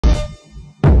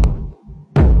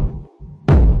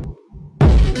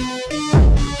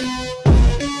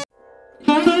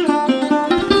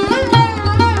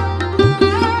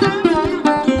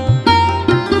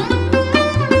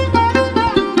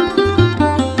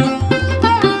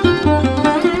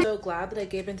that I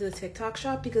gave into the TikTok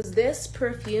shop because this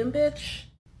perfume, bitch.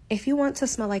 If you want to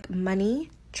smell like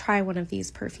money, try one of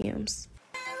these perfumes.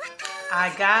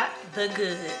 I got the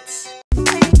goods.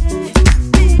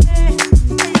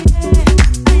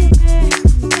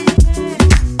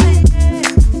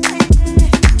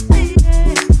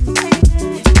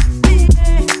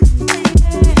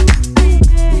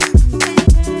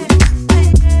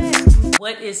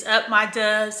 What is up, my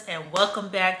doves, and welcome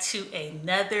back to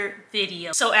another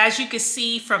video. So as you can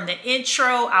see from the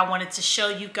intro, I wanted to show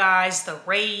you guys the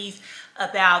rave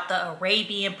about the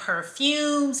Arabian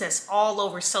perfumes that's all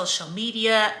over social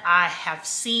media. I have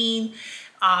seen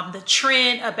the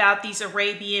trend about these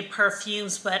Arabian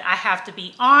perfumes, but I have to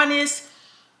be honest,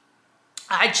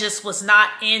 I just was not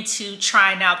into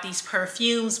trying out these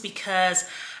perfumes because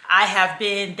I have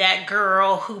been that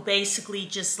girl who basically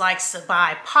just likes to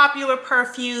buy popular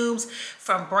perfumes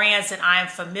from brands that I am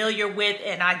familiar with,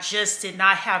 and I just did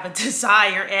not have a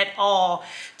desire at all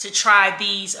to try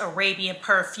these Arabian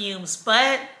perfumes.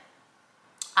 But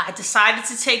I decided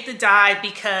to take the dive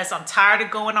because I'm tired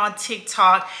of going on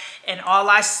TikTok and all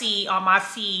I see on my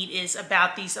feed is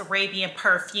about these Arabian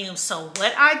perfumes. So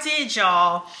what I did,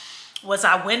 y'all, was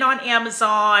I went on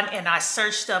Amazon and I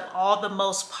searched up all the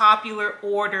most popular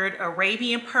ordered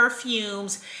Arabian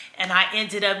perfumes, and I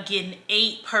ended up getting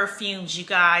 8 perfumes, you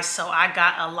guys. So I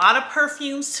got a lot of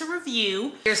perfumes to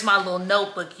review. Here's my little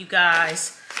notebook, you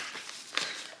guys.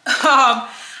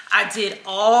 I did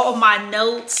all my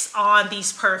notes on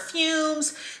these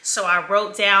perfumes. So I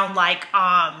wrote down like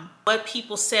what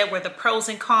people said were the pros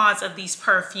and cons of these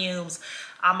perfumes.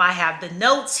 I have the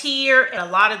notes here, and a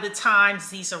lot of the times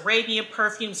these Arabian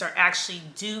perfumes are actually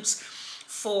dupes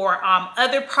for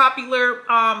other popular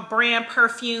brand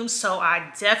perfumes. So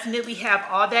I definitely have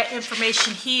all that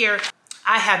information here.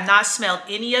 I have not smelled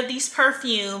any of these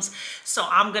perfumes, so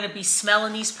I'm gonna be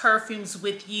smelling these perfumes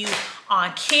with you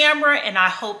on camera, and I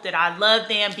hope that I love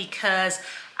them because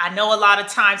I know a lot of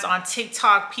times on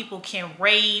TikTok people can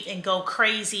rave and go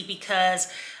crazy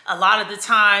because a lot of the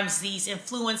times these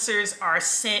influencers are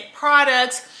sent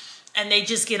products and they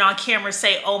just get on camera and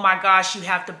say, oh my gosh, you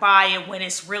have to buy it, when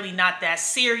it's really not that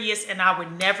serious, and I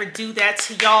would never do that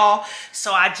to y'all.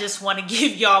 So I just want to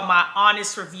give y'all my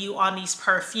honest review on these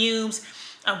perfumes.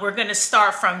 And we're gonna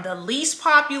start from the least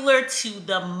popular to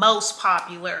the most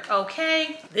popular,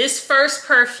 okay? This first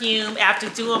perfume, after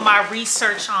doing my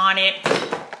research on it,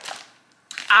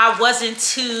 I wasn't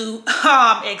too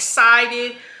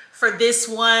excited for this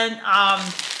one,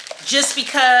 just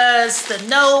because the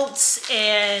notes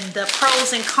and the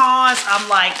pros and cons, I'm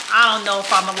like, I don't know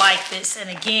if I'm gonna like this. And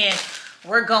again,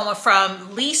 we're going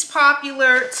from least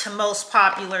popular to most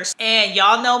popular. And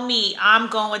y'all know me, I'm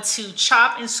going to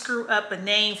chop and screw up a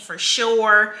name for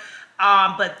sure.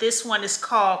 But this one is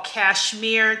called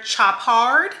Casmir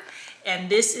Chopard. And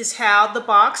this is how the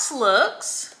box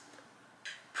looks.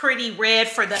 Pretty red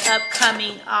for the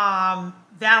upcoming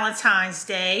Valentine's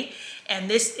Day. And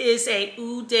this is a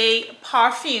Eau de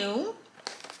Perfume.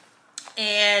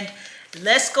 And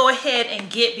let's go ahead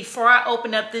and before I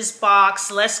open up this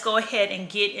box, let's go ahead and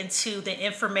get into the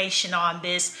information on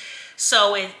this.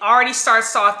 So it already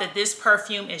starts off that this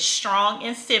perfume is strong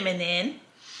and feminine.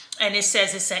 And it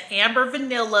says it's an amber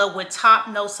vanilla with top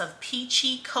notes of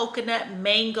peachy, coconut,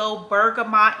 mango,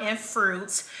 bergamot, and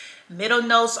fruits. Middle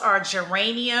notes are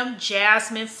geranium,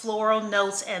 jasmine, floral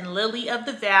notes, and lily of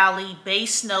the valley.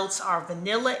 Base notes are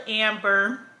vanilla,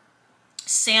 amber,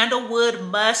 sandalwood,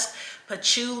 musk,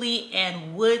 patchouli,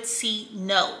 and woodsy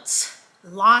notes.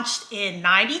 Launched in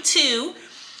 '92.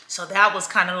 So that was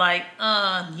kind of like,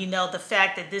 you know, the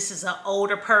fact that this is an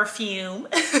older perfume.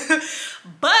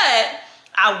 But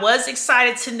I was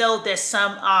excited to know that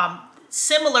some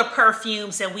similar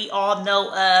perfumes that we all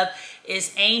know of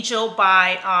is Angel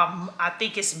by, I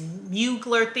think it's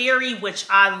Mugler Theory, which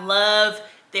I love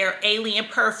their alien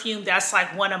perfume. That's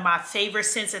like one of my favorite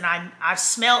scents, and I've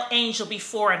smelled Angel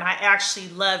before and I actually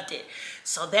loved it.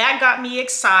 So that got me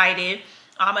excited.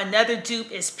 Another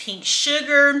dupe is Pink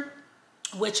Sugar,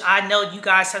 which I know you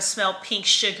guys have smelled Pink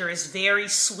Sugar. Is very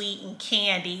sweet and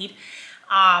candied.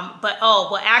 But oh,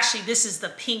 well actually this is the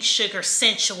Pink Sugar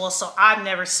Sensual, so I've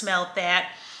never smelled that.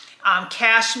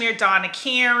 Cashmere Donna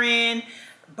Karan,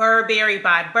 Burberry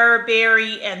by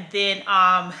Burberry, and then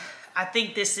I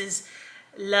think this is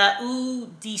La Eau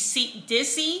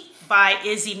Dizzy by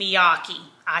Issey Miyake.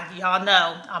 Y'all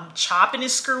know I'm chopping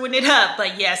and screwing it up,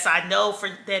 but yes, I know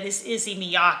that it's Issey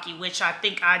Miyake, which I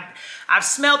think I've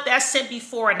smelled that scent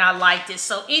before and I liked it.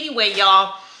 So anyway,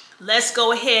 y'all, let's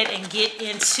go ahead and get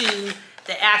into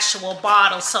the actual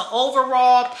bottle. So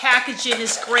overall, packaging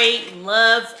is great.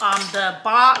 Love the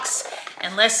box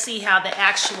and let's see how the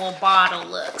actual bottle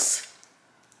looks.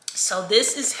 So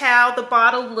this is how the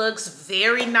bottle looks.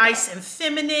 Very nice and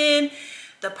feminine.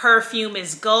 The perfume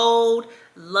is gold.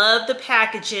 Love the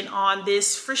packaging on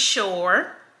this for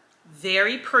sure.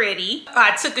 Very pretty.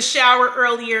 I took a shower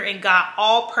earlier and got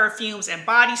all perfumes and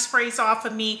body sprays off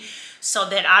of me so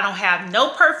that I don't have no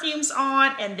perfumes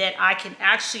on and that I can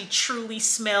actually truly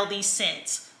smell these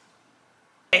scents.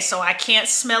 Okay, so I can't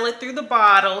smell it through the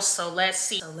bottle, so let's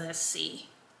see.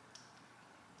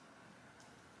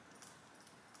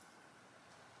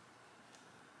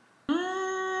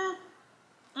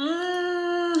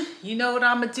 You know what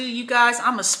I'm gonna do, you guys?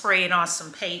 I'm gonna spray it on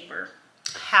some paper.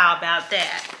 How about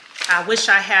that? I wish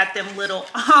I had them little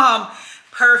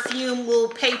perfume little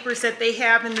papers that they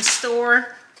have in the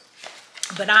store,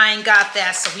 but I ain't got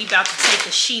that, so we about to take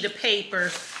a sheet of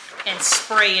paper and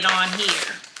spray it on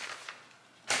here.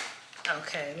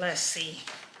 Okay, let's see.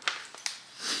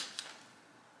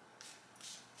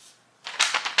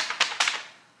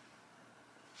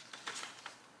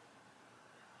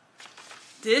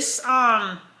 This,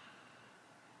 I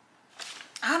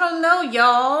don't know,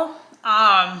 y'all.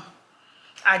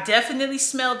 I definitely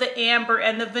smell the amber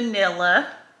and the vanilla.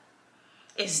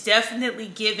 It's definitely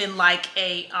giving like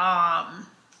a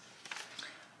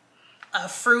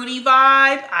fruity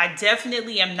vibe. I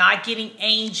definitely am not getting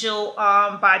Angel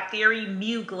by Theory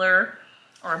Mugler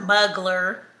or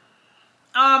Mugler.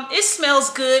 It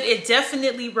smells good. It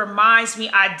definitely reminds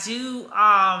me,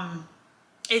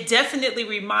 it definitely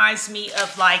reminds me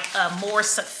of like a more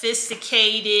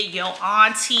sophisticated, your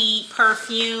auntie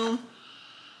perfume.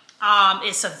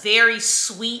 It's a very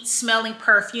sweet smelling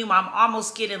perfume. I'm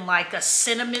almost getting like a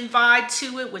cinnamon vibe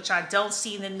to it, which I don't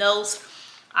see in the notes.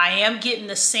 I am getting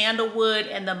the sandalwood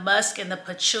and the musk and the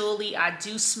patchouli. I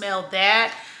do smell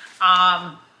that.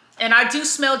 And I do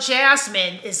smell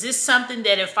jasmine. Is this something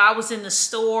that if I was in the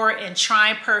store and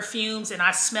trying perfumes and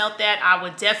I smelled that, I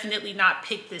would definitely not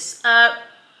pick this up?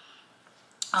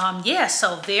 Yeah,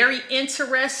 so very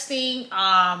interesting.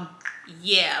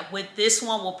 Yeah, with this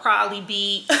one will probably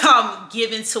be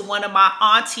given to one of my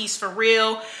aunties for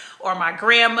real, or my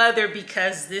grandmother,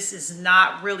 because this is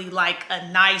not really like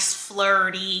a nice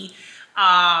flirty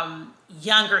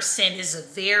younger scent. Is a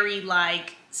very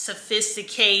like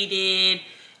sophisticated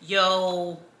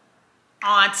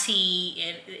auntie,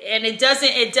 and it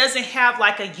doesn't have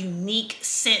like a unique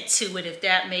scent to it, if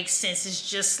that makes sense. It's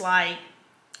just like,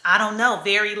 I don't know,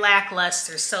 very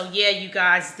lackluster. So yeah, you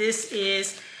guys, this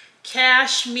is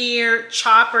Cashmere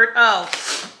Chopard. Oh,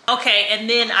 okay. And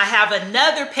then I have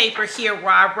another paper here where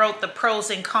I wrote the pros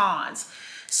and cons.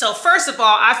 So first of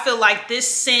all, I feel like this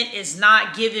scent is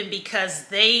not given because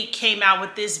they came out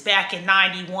with this back in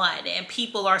 '91 and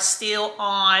people are still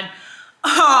on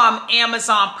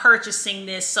Amazon purchasing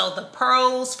this. So the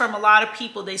pros from a lot of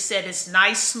people, they said it's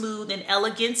nice, smooth, and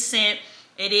elegant scent.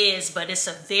 It is, but it's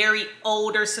a very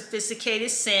older, sophisticated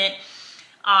scent.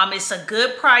 It's a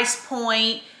good price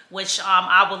point, which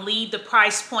I will leave the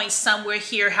price point somewhere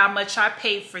here, how much I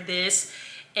paid for this.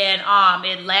 And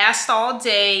it lasts all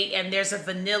day, and there's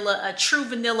a true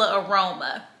vanilla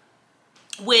aroma,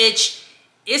 which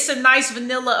it's a nice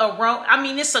vanilla aroma. I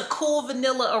mean, it's a cool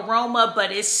vanilla aroma,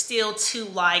 but it's still too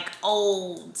like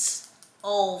old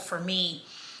for me.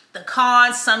 The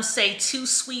cons, some say too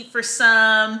sweet for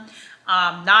some,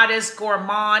 not as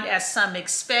gourmand as some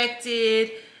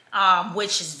expected.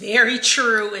 Which is very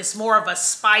true. It's more of a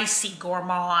spicy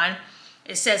gourmand.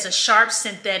 It says a sharp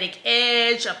synthetic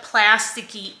edge, a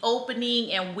plasticky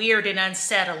opening, and weird and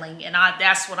unsettling. And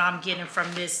that's what I'm getting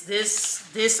from this.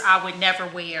 This I would never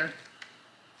wear.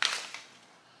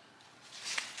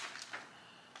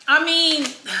 I mean,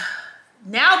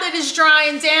 now that it's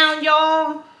drying down,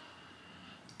 y'all,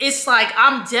 it's like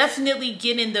I'm definitely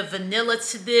getting the vanilla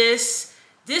to this.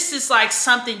 This is like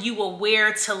something you will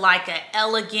wear to like an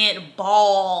elegant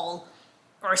ball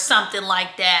or something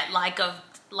like that. Like a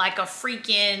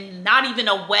freaking, not even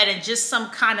a wedding, just some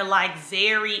kind of like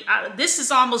very, this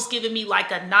is almost giving me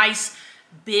like a nice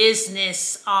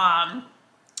business, a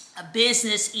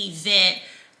business event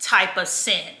type of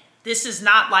scent. This is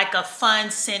not like a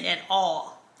fun scent at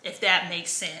all, if that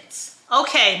makes sense.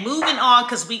 Okay, moving on,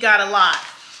 because we got a lot.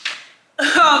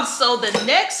 So the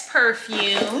next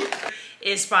perfume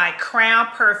is by Crown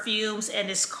Perfumes, and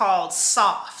it's called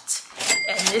Soft.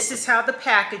 And this is how the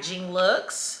packaging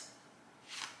looks.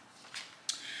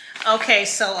 Okay,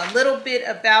 so a little bit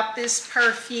about this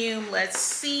perfume. Let's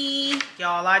see.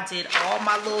 Y'all, I did all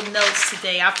my little notes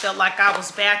today. I felt like I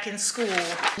was back in school.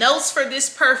 Notes for this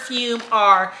perfume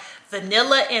are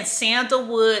vanilla and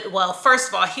sandalwood. Well, first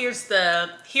of all, here's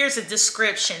a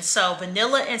description. So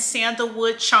vanilla and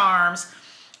sandalwood charms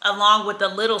along with a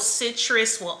little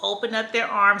citrus will open up their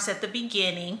arms at the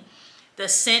beginning. The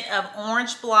scent of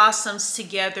orange blossoms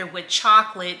together with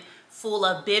chocolate full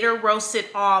of bitter roasted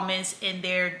almonds in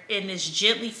this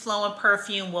gently flowing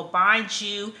perfume will bind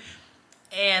you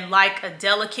and like a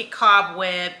delicate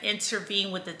cobweb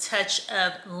intervene with a touch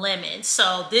of lemon.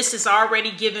 So this is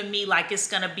already giving me like it's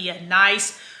gonna be a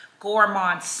nice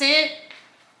gourmand scent.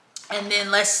 And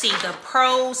then let's see the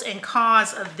pros and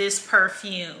cons of this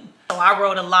perfume. So I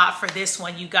wrote a lot for this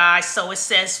one, you guys. So it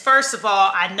says, first of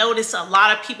all, I noticed a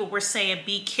lot of people were saying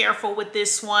be careful with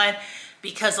this one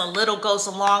because a little goes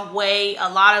a long way. A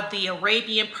lot of the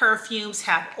Arabian perfumes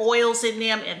have oils in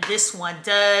them, and this one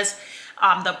does.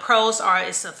 The pros are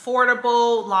it's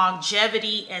affordable,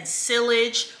 longevity, and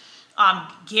sillage.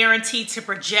 Guaranteed to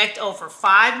project over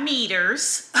 5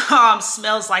 meters.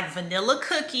 Smells like vanilla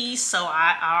cookies, so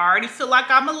I already feel like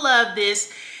I'm gonna love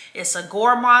this. It's a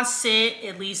gourmand scent.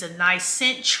 It leaves a nice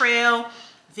scent trail.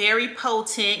 Very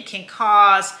potent, can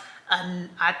cause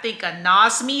I think a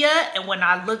nausea, and when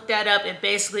I looked that up, it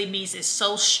basically means it's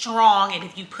so strong, and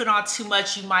if you put on too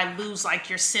much, you might lose like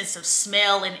your sense of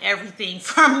smell and everything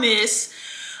from this.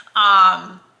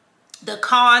 The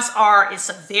cons are it's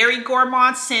a very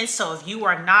gourmand scent, so if you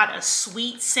are not a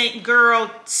sweet scent girl,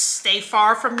 stay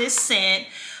far from this scent.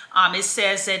 It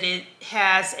says that it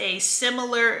has a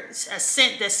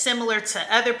scent that's similar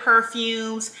to other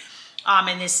perfumes.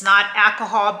 And it's not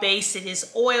alcohol based, it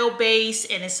is oil based,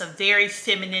 and it's a very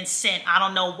feminine scent. I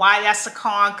don't know why that's a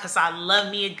con, because I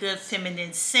love me a good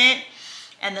feminine scent.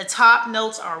 And the top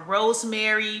notes are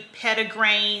rosemary,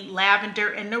 petitgrain, lavender,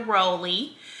 and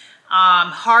neroli.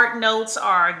 Heart notes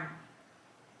are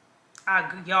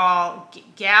y'all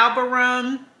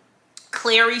galbarum,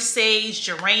 clary sage,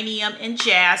 geranium, and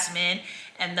jasmine.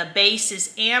 And the base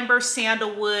is amber,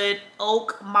 sandalwood,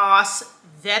 oak, moss,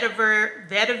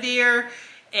 vetiver,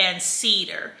 and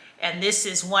cedar. And this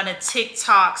is one of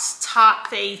TikTok's top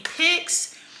fave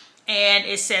picks. And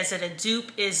it says that a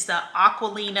dupe is the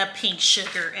Aquilina pink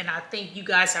sugar. And I think you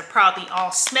guys have probably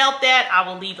all smelled that. I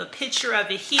will leave a picture of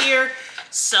it here.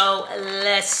 So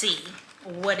let's see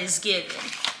what is given.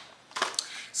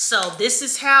 So this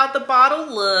is how the bottle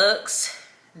looks.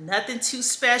 Nothing too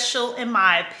special in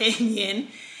my opinion.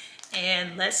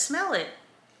 And let's smell it.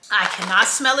 I cannot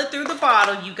smell it through the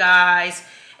bottle, you guys.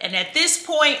 And at this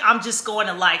point, I'm just going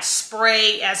to like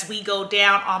spray as we go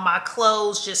down on my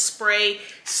clothes, just spray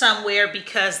somewhere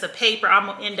because the paper, I'm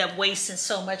gonna end up wasting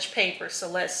so much paper. So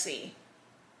let's see.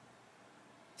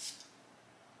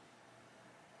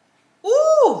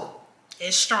 Ooh,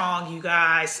 it's strong, you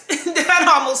guys.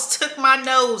 That almost took my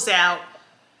nose out.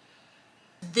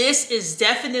 This is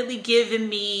definitely giving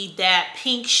me that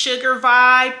pink sugar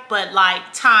vibe, but like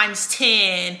times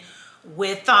 10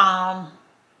 with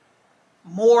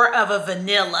more of a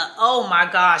vanilla. Oh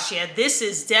my gosh, yeah, this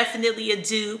is definitely a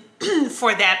dupe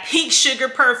for that pink sugar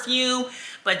perfume,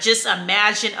 but just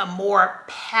imagine a more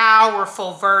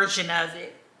powerful version of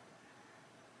it.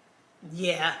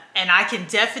 Yeah, and I can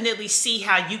definitely see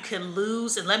how you can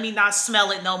lose, and let me not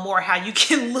smell it no more, how you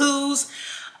can lose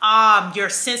your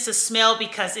sense of smell,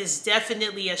 because it's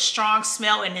definitely a strong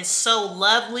smell and it's so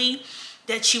lovely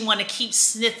that you want to keep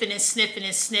sniffing and sniffing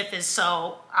and sniffing.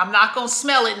 So I'm not gonna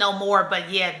smell it no more,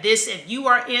 but yeah, this, if you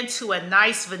are into a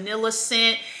nice vanilla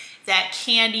scent, that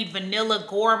candied vanilla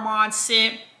gourmand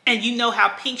scent, and you know how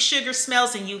pink sugar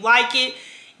smells and you like it,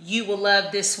 you will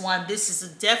love this one. This is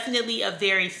definitely a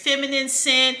very feminine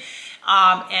scent,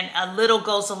 and a little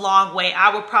goes a long way.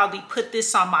 I would probably put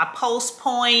this on my post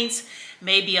points,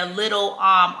 maybe a little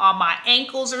on my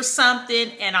ankles or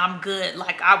something, and I'm good.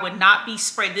 Like, I would not be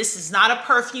sprayed. This is not a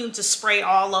perfume to spray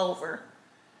all over,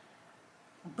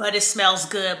 but it smells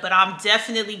good. But I'm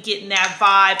definitely getting that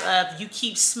vibe of you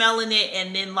keep smelling it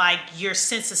and then like your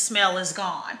sense of smell is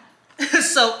gone.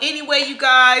 So anyway, you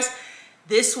guys,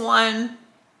 this one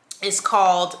is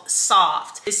called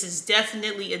Soft. This is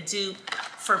definitely a dupe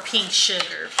for pink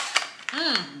sugar.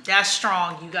 That's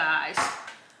strong, you guys.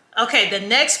 Okay, the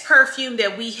next perfume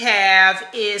that we have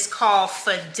is called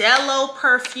Fadelo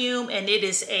perfume, and it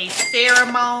is a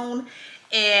pheromone.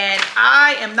 And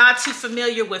I am not too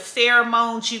familiar with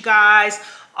pheromones, you guys.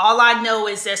 All I know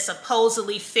is that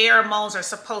supposedly pheromones are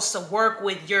supposed to work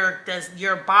with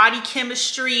your body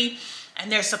chemistry, and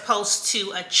they're supposed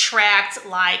to attract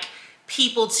like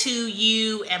people to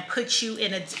you and put you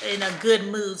in a good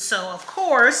mood. So of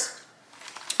course,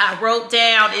 I wrote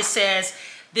down, it says,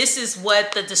 this is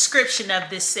what the description of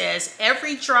this says.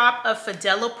 Every drop of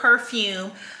Fadelo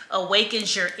perfume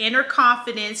awakens your inner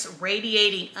confidence,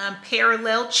 radiating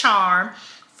unparalleled charm.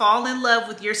 Fall in love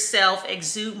with yourself,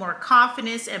 exude more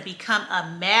confidence, and become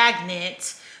a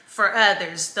magnet for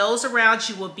others. Those around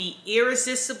you will be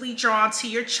irresistibly drawn to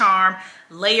your charm.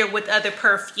 Layer with other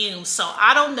perfumes. So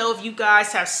I don't know if you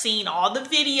guys have seen all the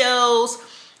videos,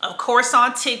 of course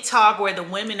on TikTok, where the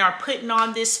women are putting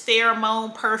on this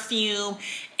Pheromone perfume,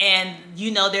 and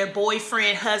you know, their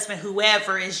boyfriend, husband,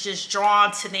 whoever is just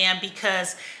drawn to them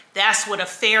because that's what a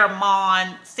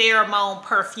pheromone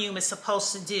perfume is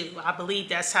supposed to do. I believe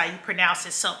that's how you pronounce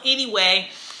it. So anyway,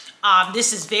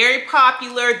 this is very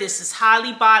popular. This is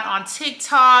highly bought on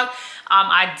TikTok.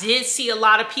 I did see a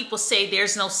lot of people say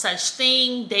there's no such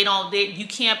thing. You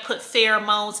can't put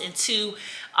pheromones into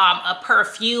a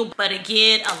perfume. But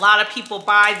again, a lot of people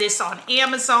buy this on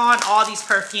Amazon. All these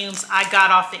perfumes I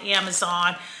got off the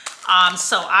Amazon.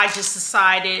 So I just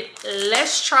decided,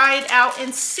 let's try it out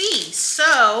and see.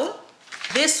 So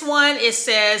this one, it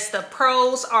says the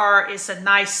pros are, it's a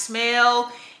nice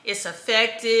smell, it's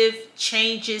effective,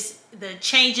 the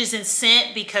changes in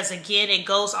scent, because again, it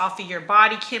goes off of your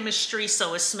body chemistry,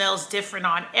 so it smells different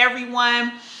on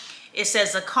everyone. It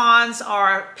says the cons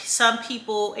are some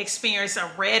people experience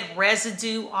a red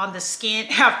residue on the skin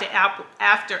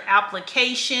after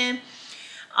application.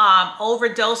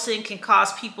 Overdosing can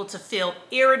cause people to feel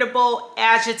irritable,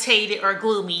 agitated, or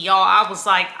gloomy. Y'all, I was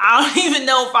like, I don't even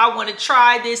know if I want to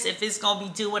try this, if it's going to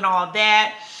be doing all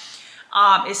that.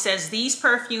 It says these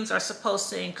perfumes are supposed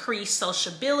to increase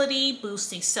sociability,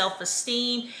 boosting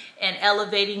self-esteem, and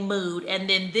elevating mood. And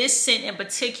then this scent in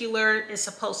particular is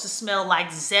supposed to smell like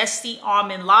zesty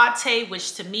almond latte,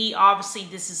 which to me, obviously,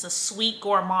 this is a sweet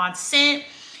gourmand scent.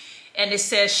 And it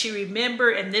says she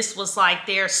remembered, and this was like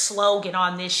their slogan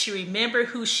on this, she remembered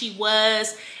who she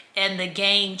was and the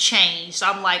game changed.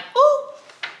 I'm like, ooh.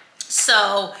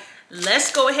 So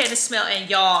let's go ahead and smell. And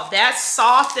y'all, that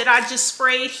soft that I just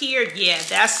sprayed here, yeah,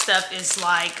 that stuff is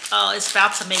like, oh, it's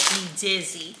about to make me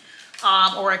dizzy.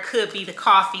 Or it could be the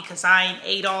coffee, because I ain't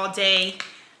ate all day.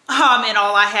 And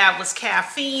all I had was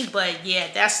caffeine. But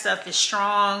yeah, that stuff is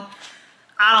strong.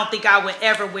 I don't think I would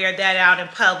ever wear that out in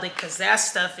public, because that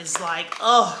stuff is like,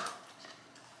 oh.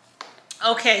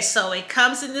 Okay, so it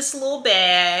comes in this little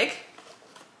bag.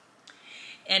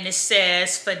 And it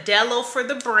says Fadelo for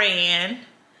the brand.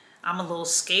 I'm a little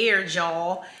scared,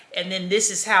 y'all. And then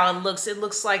this is how it looks. It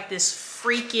looks like this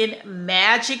freaking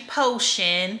magic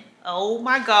potion. Oh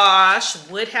my gosh,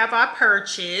 what have I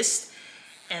purchased?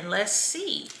 And let's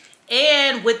see.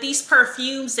 And with these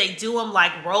perfumes, they do them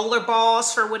like roller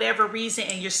balls for whatever reason,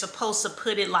 and you're supposed to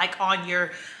put it like on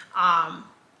your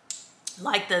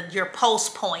your pulse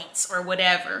points or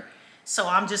whatever. So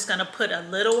I'm just gonna put a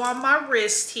little on my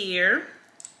wrist here,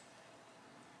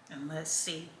 and let's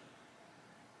see.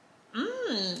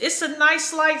 It's a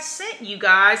nice light scent, you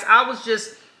guys. I was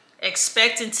just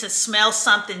expecting to smell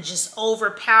something just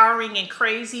overpowering and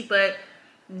crazy, but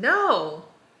no.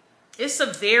 It's a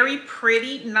very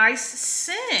pretty, nice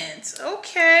scent.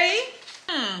 Okay.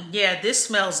 Yeah, this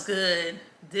smells good.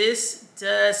 This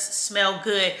does smell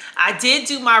good. I did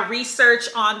do my research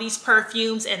on these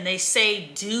perfumes, and they say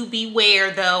do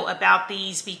beware though about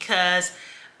these, because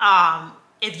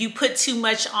if you put too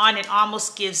much on, it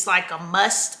almost gives like a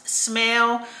musk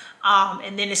smell.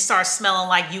 And then it starts smelling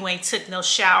like you ain't took no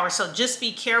shower. So just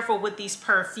be careful with these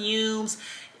perfumes.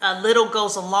 A little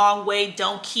goes a long way.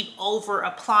 Don't keep over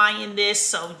applying this.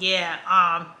 So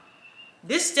yeah,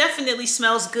 this definitely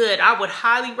smells good. I would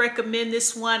highly recommend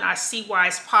this one. I see why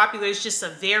it's popular. It's just a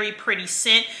very pretty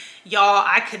scent. Y'all,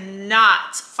 I could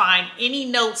not find any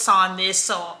notes on this,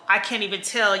 so I can't even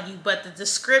tell you, but the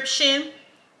description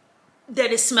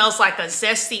that it smells like a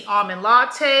zesty almond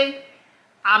latte,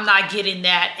 I'm not getting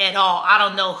that at all. I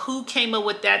don't know who came up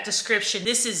with that description.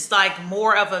 This is like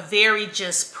more of a very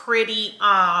just pretty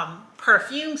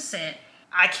perfume scent.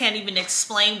 I can't even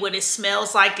explain what it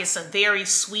smells like. It's a very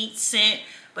sweet scent,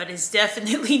 but it's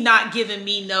definitely not giving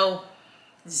me no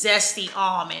zesty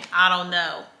almond. I don't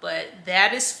know, but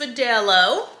that is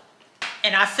Fadelo.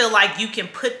 And I feel like you can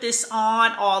put this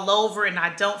on all over, and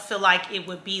I don't feel like it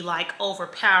would be like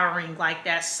overpowering like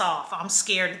that soft. I'm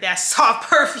scared of that soft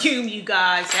perfume, you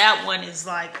guys. That one is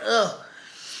like, ugh.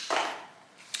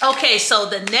 Okay, so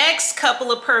the next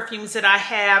couple of perfumes that I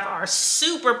have are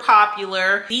super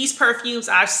popular. These perfumes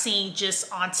I've seen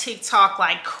just on TikTok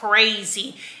like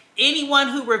crazy. Anyone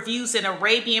who reviews an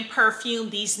Arabian perfume,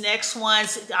 these next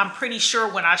ones, I'm pretty sure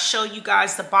when I show you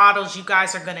guys the bottles, you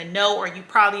guys are gonna know, or you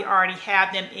probably already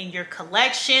have them in your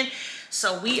collection.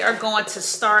 So we are going to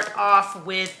start off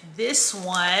with this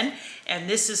one, and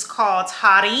this is called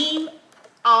Hareem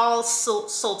Al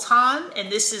Sultan,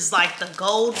 and this is like the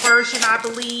gold version, I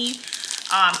believe.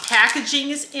 Packaging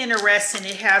is interesting.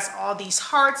 It has all these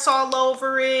hearts all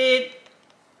over it.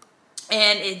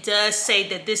 And it does say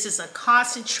that this is a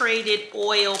concentrated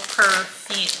oil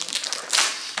perfume.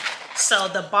 So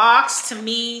the box, to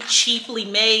me, cheaply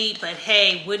made, but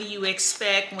hey, what do you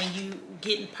expect when you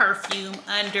getting perfume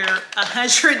under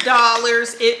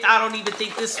 $100? I don't even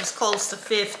think this was close to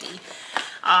 50.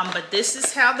 But this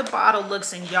is how the bottle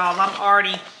looks, and y'all, I'm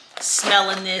already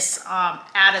smelling this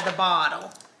out of the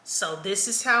bottle. So this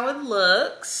is how it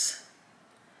looks.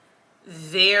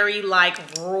 Very like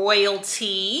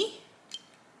royalty.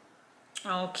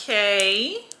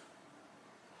 Okay.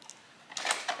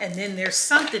 And then there's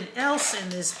something else in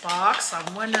this box.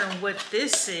 I'm wondering what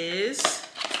this is.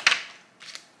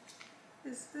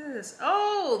 What is this?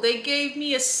 Oh, they gave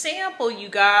me a sample, you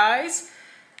guys.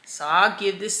 So I'll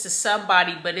give this to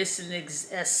somebody, but it's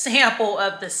a sample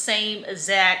of the same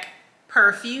exact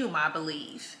perfume, I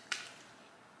believe.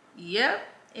 Yep,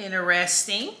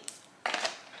 interesting.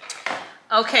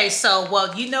 Okay, so,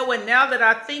 well, you know what, now that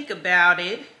I think about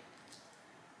it,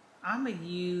 I'm gonna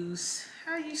use,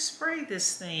 how you spray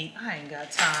this thing? I ain't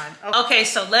got time. Okay,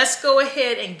 so let's go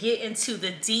ahead and get into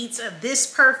the deets of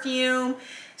this perfume.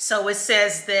 So it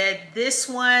says that this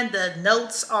one,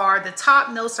 the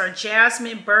top notes are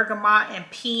jasmine, bergamot, and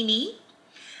peony.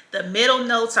 The middle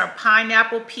notes are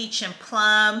pineapple, peach, and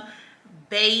plum.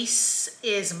 Base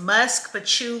is musk,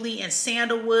 patchouli, and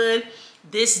sandalwood.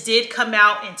 This did come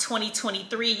out in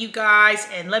 2023, you guys,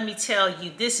 and let me tell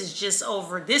you, this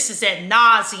is at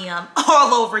nauseum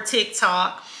all over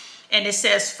TikTok. And it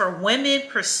says, for women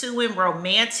pursuing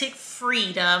romantic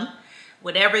freedom,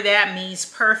 whatever that means,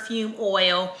 perfume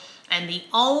oil. And the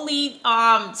only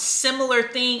similar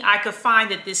thing I could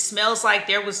find that this smells like,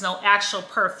 there was no actual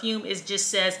perfume, it just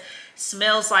says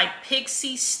smells like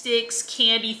pixie sticks,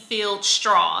 candy filled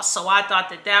straw. So I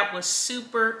thought that that was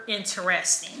super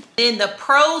interesting. Then the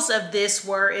pros of this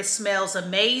were, it smells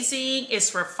amazing,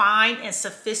 it's refined and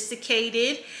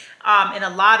sophisticated, and a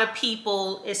lot of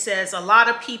people, it says a lot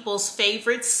of people's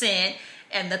favorite scent.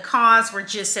 And the cons were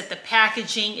just that the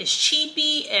packaging is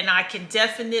cheapy, and I can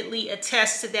definitely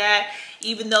attest to that.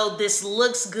 Even though this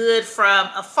looks good from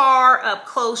afar, up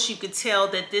close you could tell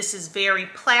that this is very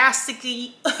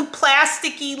plasticky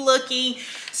looking.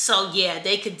 So yeah,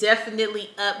 they could definitely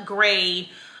upgrade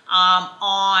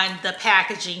on the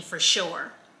packaging for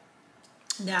sure.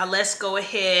 Now let's go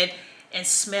ahead and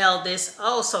smell this.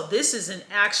 Oh, so this is an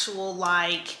actual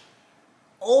like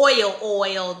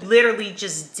oil, literally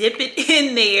just dip it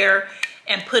in there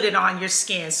and put it on your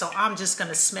skin. So I'm just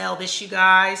gonna smell this, you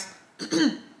guys.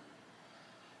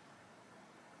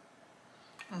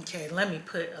 Okay, let me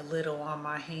put a little on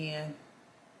my hand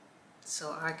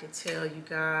so I could tell you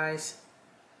guys.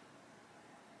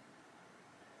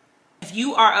 If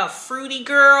you are a fruity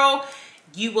girl,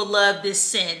 you will love this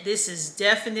scent. This is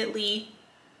definitely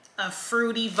a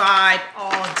fruity vibe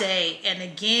all day. And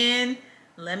again,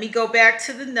 let me go back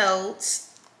to the notes.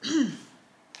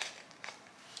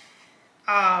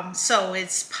 So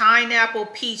it's pineapple,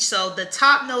 peach. So the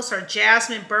top notes are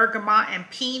jasmine, bergamot, and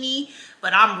peony.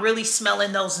 But I'm really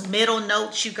smelling those middle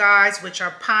notes, you guys, which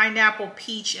are pineapple,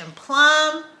 peach, and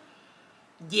plum.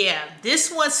 Yeah,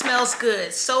 this one smells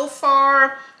good. So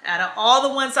far, out of all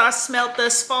the ones I've smelled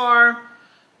thus far,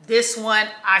 this one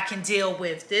I can deal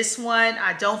with. This one,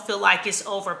 I don't feel like it's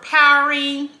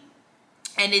overpowering.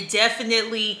 And it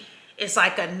definitely is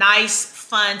like a nice,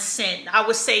 fun scent. I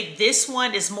would say this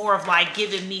one is more of like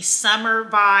giving me summer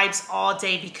vibes all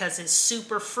day because it's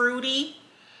super fruity,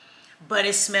 but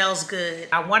it smells good.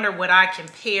 I wonder what I can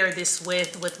pair this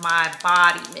with my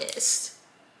body mist.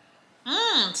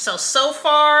 So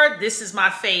far, this is my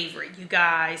favorite, you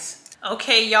guys.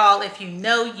 Okay, y'all, if you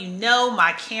know,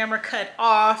 my camera cut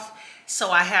off, so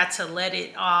I had to let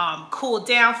it cool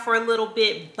down for a little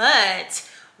bit, but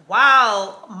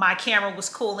while my camera was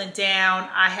cooling down,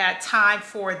 I had time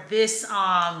for this,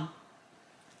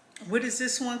 what is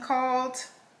this one called?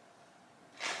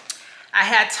 I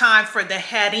had time for the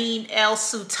Hareem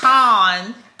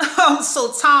Sultan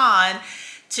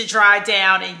to dry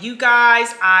down. And you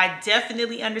guys, I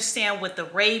definitely understand what the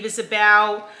rave is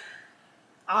about.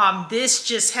 This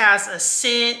just has a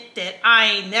scent that I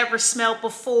ain't never smelled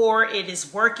before. It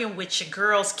is working with your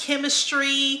girl's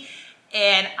chemistry.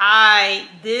 And I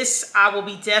will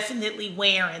be definitely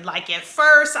wearing. Like at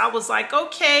first I was like,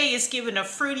 okay, it's giving a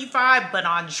fruity vibe, but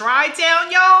on dry down,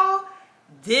 y'all,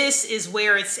 this is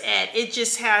where it's at. It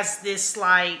just has this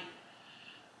like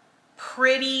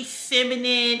pretty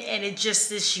feminine, and it just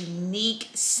this unique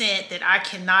scent that I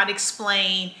cannot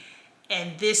explain.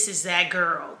 and this is that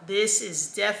girl. This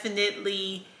is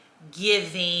definitely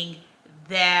giving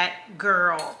that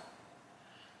girl.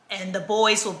 And the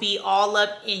boys will be all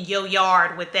up in your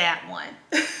yard with that one.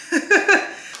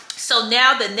 So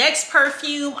now the next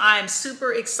perfume I'm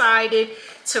super excited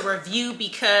to review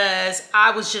because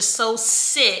I was just so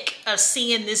sick of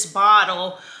seeing this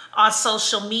bottle on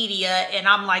social media, and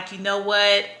I'm like, you know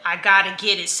what, I gotta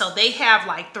get it. So they have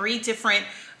like 3 different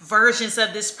versions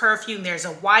of this perfume. There's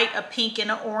a white, a pink, and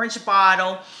an orange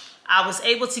bottle. I was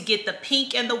able to get the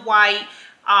pink and the white.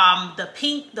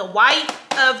 The white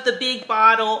of the big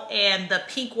bottle, and the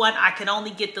pink one I can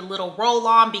only get the little roll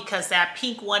on because that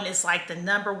pink one is like the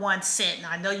 #1 scent. And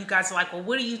I know you guys are like, well,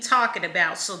 what are you talking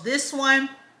about? So this one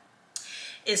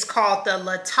is called the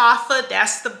Lattafa.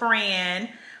 That's the brand.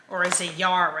 Or is it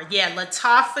Yara? Yeah,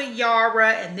 Lattafa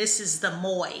Yara, and this is the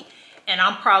Moi. And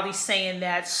I'm probably saying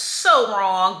that so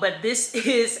wrong, but this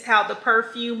is how the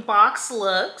perfume box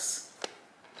looks.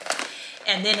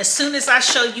 And then as soon as I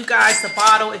show you guys the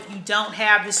bottle, if you don't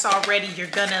have this already, you're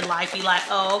gonna like be like,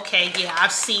 oh, okay, yeah,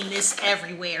 I've seen this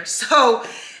everywhere. So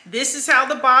this is how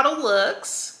the bottle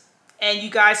looks. And you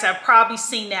guys have probably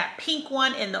seen that pink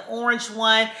one and the orange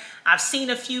one. I've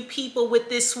seen a few people with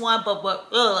this one, but what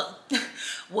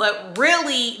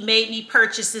really made me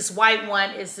purchase this white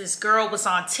one is this girl was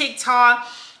on TikTok,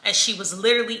 and she was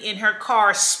literally in her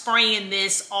car spraying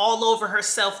this all over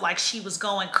herself like she was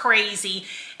going crazy.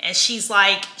 And she's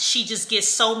like, she just gets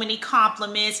so many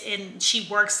compliments, and she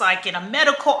works like in a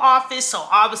medical office. So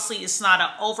obviously it's not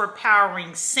an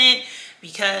overpowering scent,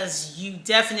 because you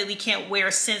definitely can't wear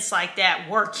scents like that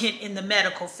working in the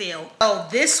medical field. So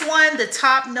this one, the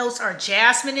top notes are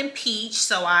jasmine and peach.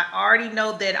 So I already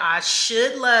know that I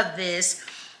should love this.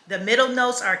 The middle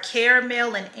notes are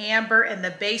caramel and amber, and the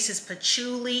base is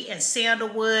patchouli and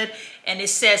sandalwood. And it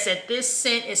says that this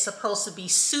scent is supposed to be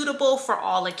suitable for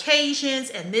all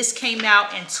occasions. And this came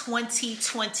out in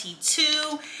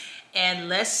 2022. And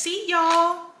let's see,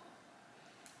 y'all.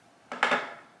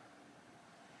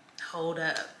 Hold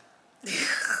up.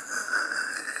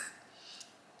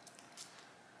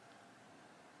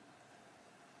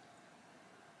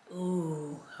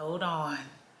 Ooh, hold on.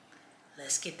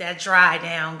 Let's get that dry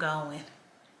down going.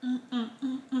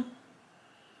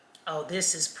 Oh,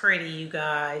 this is pretty, you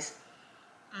guys.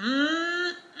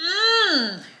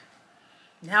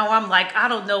 Now I'm like, I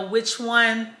don't know which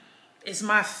one is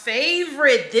my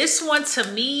favorite. This one to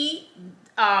me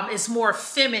is more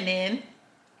feminine.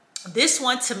 This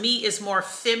one to me is more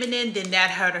feminine than that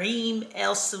Hareem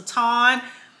El Sultan.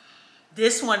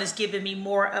 This one is giving me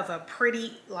more of a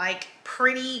pretty, like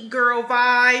pretty girl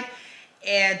vibe.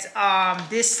 And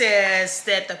this says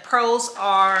that the pros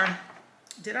are,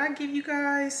 did I give you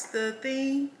guys the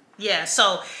thing? Yeah,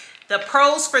 so the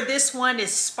pros for this one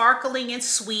is sparkling and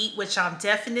sweet, which I'm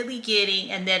definitely getting,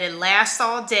 and that it lasts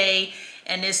all day.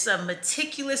 And it's a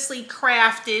meticulously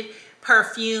crafted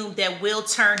perfume that will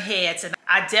turn heads, and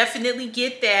I definitely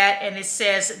get that. And it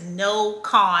says no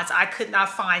cons. I could not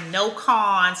find no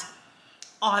cons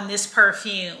on this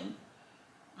perfume.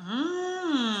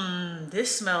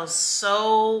 This smells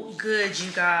so good,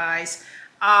 you guys.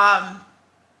 I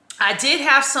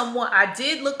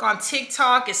did look on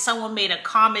TikTok, and someone made a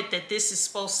comment that this is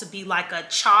supposed to be like a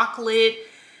chocolate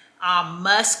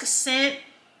musk scent.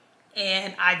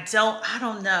 And I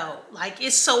don't know, like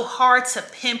it's so hard to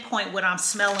pinpoint what I'm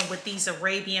smelling with these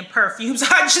Arabian perfumes.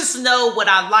 I just know what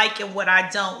I like and what I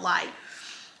don't like.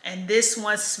 And this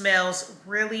one smells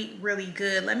really, really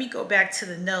good. Let me go back to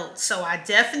the notes. So I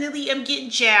definitely am getting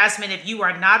jasmine. If you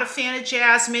are not a fan of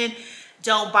jasmine,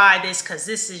 don't buy this, because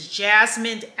this is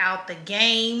jasmined out the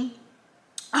game.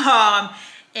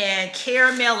 And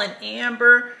caramel and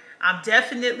amber. I'm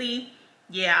definitely,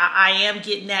 yeah, I am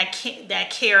getting that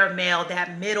caramel,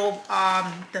 that middle,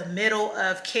 the middle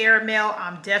of caramel.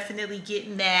 I'm definitely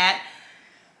getting that.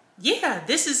 Yeah,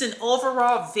 this is an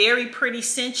overall very pretty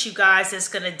scent, you guys. It's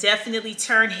gonna definitely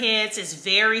turn heads. It's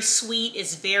very sweet,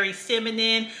 it's very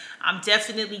feminine. I'm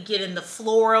definitely getting the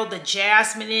floral, the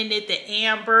jasmine in it, the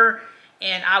amber,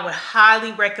 and I would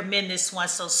highly recommend this one.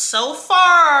 So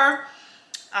far,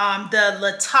 the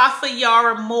Lattafa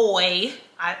Yara Moi,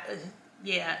 the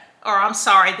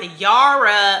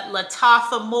Yara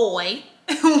Lattafa Moi,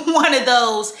 one of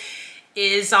those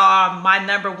is my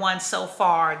 #1 so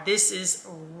far. This is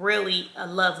really a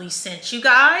lovely scent, you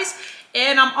guys.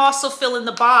 And I'm also feeling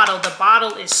the bottle. The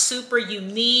bottle is super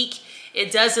unique.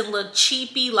 It doesn't look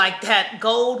cheapy like that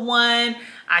gold one.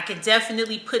 I can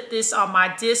definitely put this on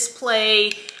my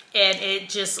display, and it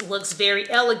just looks very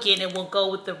elegant. It will go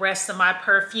with the rest of my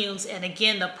perfumes. And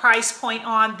again, the price point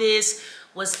on this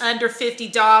was under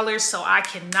 $50, so I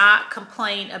cannot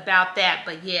complain about that.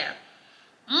 But yeah,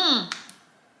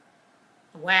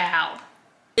 wow.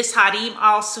 This Hareem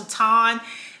Al Sultan,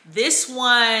 this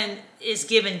one is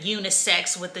given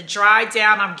unisex. With the dry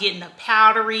down, I'm getting a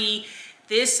powdery.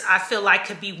 This I feel like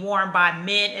could be worn by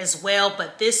men as well,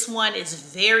 but this one is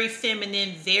very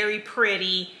feminine, very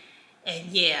pretty, and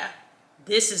yeah,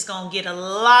 this is gonna get a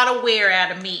lot of wear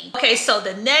out of me. Okay, so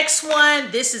the next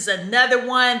one, this is another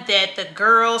one that the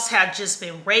girls have just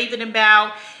been raving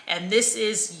about, and this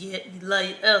is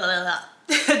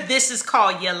this is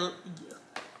called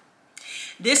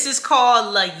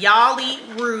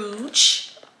Layali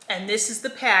Rouge, and this is the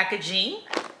packaging.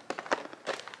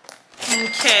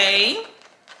 Okay,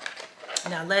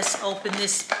 now let's open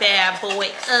this bad boy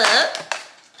up.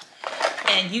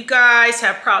 And you guys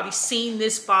have probably seen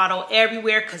this bottle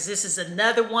everywhere, because this is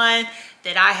another one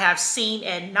that I have seen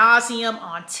ad nauseum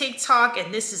on TikTok.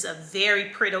 And this is a very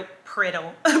pretty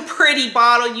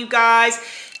bottle, you guys.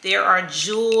 There are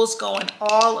jewels going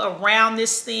all around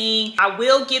this thing. I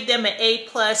will give them an A+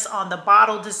 on the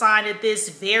bottle design of this.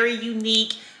 Very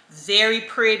unique, very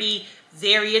pretty,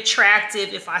 very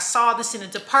attractive. If I saw this in a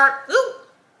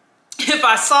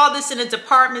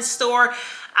department store,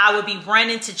 I would be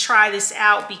running to try this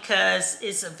out, because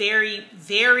it's a very,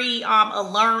 very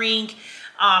alluring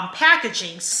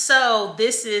packaging. So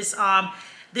this is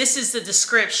the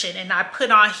description, and I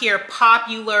put on here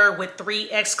popular with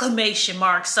 3 exclamation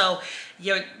marks. So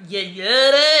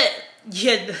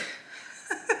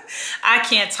I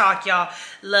can't talk, y'all.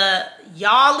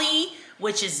 Layali,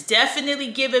 which is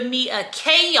definitely giving me a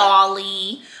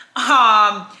Kayali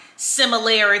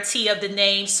similarity of the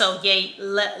name. So yeah,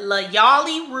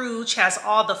 Layali Rouge has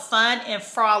all the fun and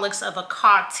frolics of a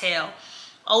cocktail,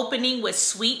 opening with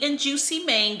sweet and juicy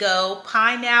mango,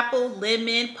 pineapple,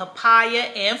 lemon, papaya,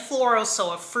 and floral.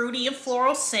 So a fruity and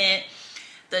floral scent.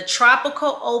 The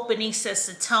tropical opening sets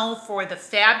the tone for the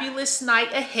fabulous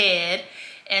night ahead.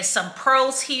 And some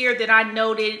pros here that I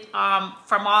noted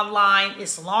from online: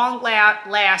 it's long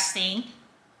lasting,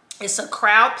 it's a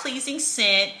crowd pleasing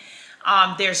scent,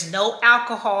 there's no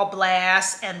alcohol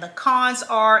blast, and the cons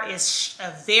are it's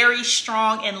a very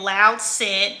strong and loud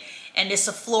scent, and it's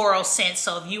a floral scent.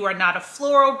 So if you are not a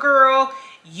floral girl,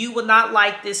 you will not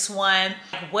like this one.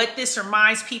 What this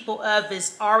reminds people of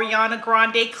is Ariana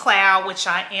Grande Cloud, which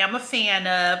I am a fan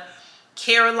of,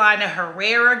 Carolina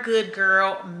Herrera Good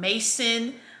Girl,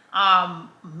 Mason Martin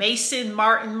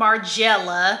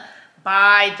Margiela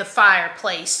by the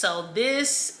Fireplace. So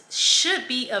this should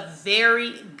be a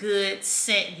very good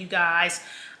scent, you guys.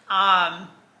 And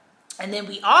then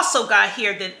we also got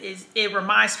here that it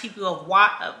reminds people of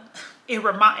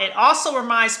it also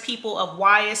reminds people of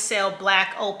YSL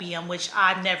Black Opium, which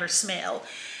I've never smelled.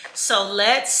 So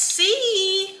let's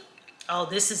see. Oh,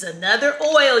 this is another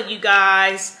oil, you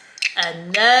guys.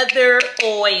 Another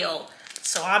oil.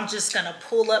 So I'm just gonna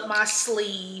pull up my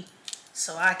sleeve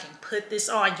so I can put this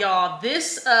on, y'all.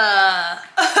 This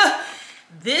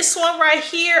this one right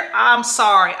here, I'm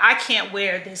sorry, I can't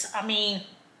wear this. I mean,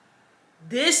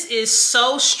 this is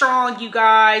so strong, you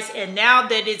guys, and now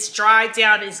that it's dried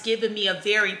down, it's giving me a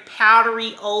very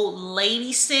powdery old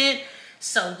lady scent.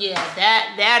 So yeah,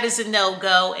 that is a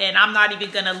no-go, and I'm not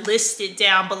even gonna list it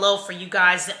down below for you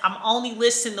guys. I'm only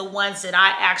listing the ones that I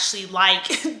actually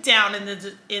like down in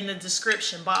the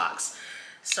description box.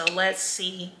 So let's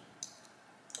see.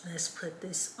 Let's put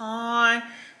this on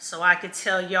so I could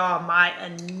tell y'all my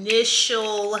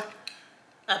initial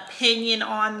opinion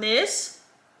on this.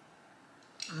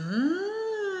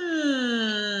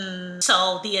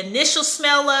 So the initial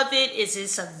smell of it is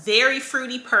it's a very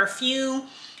fruity perfume.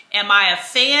 Am I a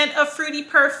fan of fruity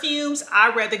perfumes?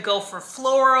 I'd rather go for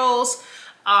florals.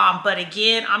 But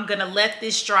again, I'm gonna let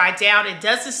this dry down. It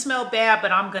doesn't smell bad,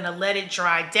 but I'm gonna let it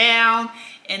dry down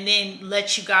and then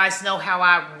let you guys know how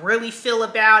I really feel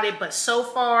about it. But so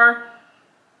far,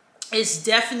 it's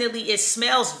definitely, it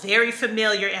smells very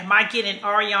familiar. Am I getting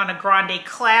Ariana Grande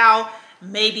Cloud?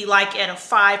 Maybe like at a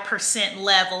 5%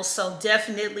 level. So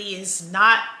definitely is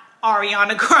not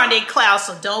Ariana Grande Cloud.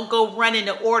 So don't go running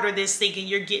to order this thinking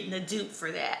you're getting a dupe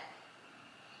for that.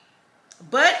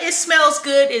 But it smells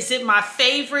good. Is it my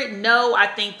favorite? No, I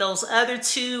think those other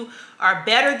two are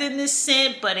better than this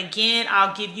scent. But again,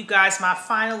 I'll give you guys my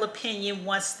final opinion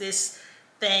once this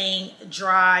thing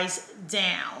dries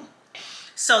down.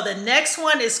 So the next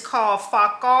one is called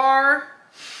Fahkar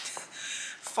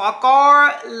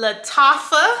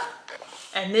Lattafa.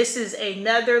 And this is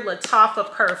another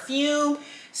Lattafa perfume.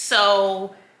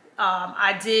 So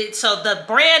So the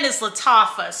brand is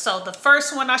Lattafa. So the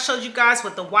first one I showed you guys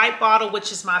with the white bottle,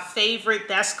 which is my favorite,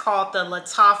 that's called the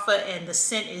Lattafa, and the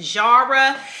scent is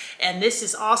Yara. And this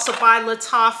is also by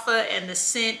Lattafa, and the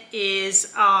scent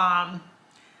is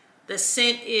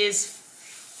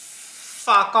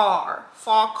Fahkar.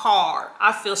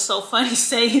 I feel so funny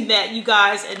saying that, you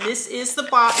guys. And this is the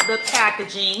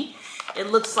packaging. It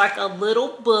looks like a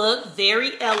little book,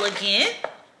 very elegant.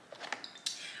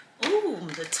 Ooh,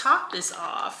 the top is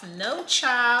off. No,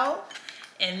 child.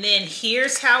 And then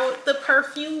here's how the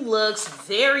perfume looks.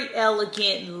 Very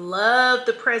elegant. Love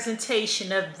the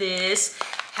presentation of this.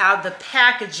 How the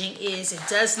packaging is. It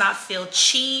does not feel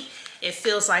cheap. It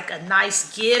feels like a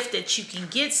nice gift that you can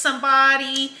get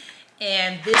somebody.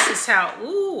 And this is how,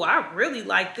 ooh, I really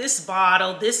like this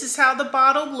bottle. This is how the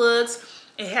bottle looks.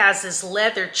 It has this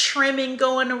leather trimming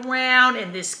going around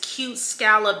and this cute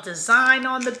scallop design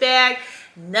on the back.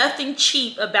 Nothing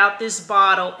cheap about this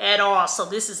bottle at all. So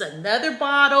this is another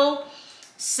bottle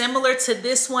similar to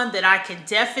this one that I can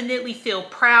definitely feel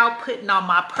proud putting on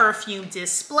my perfume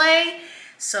display.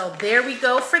 So there we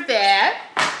go for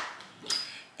that.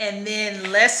 And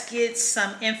then let's get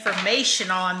some information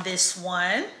on this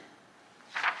one.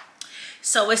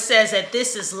 So it says that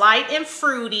this is light and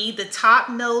fruity. The top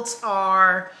notes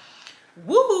are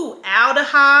woohoo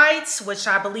aldehydes, which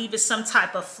I believe is some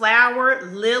type of flower,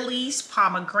 lilies,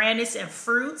 pomegranates, and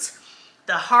fruits.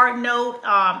 The heart note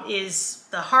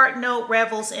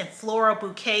revels in floral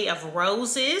bouquet of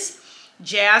roses,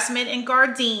 jasmine, and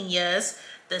gardenias.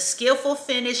 The skillful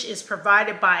finish is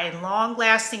provided by a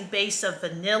long-lasting base of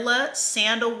vanilla,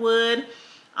 sandalwood,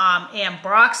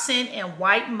 ambroxan, and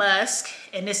white musk.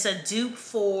 And it's a dupe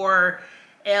for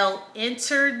El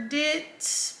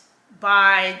Interdit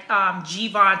by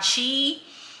Givenchy.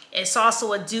 It's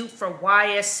also a dupe for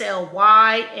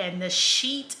YSLY and the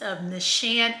Sheet of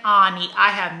Nishan Ani.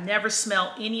 I have never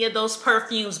smelled any of those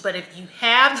perfumes, but if you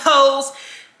have those,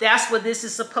 that's what this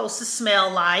is supposed to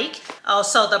smell like. Oh,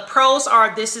 so the pros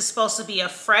are this is supposed to be a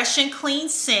fresh and clean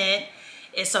scent.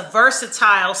 It's a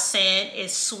versatile scent.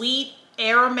 It's sweet,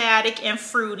 aromatic, and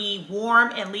fruity,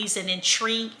 warm, and leaves an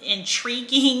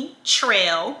intriguing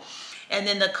trail. And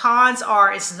then the cons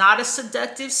are it's not a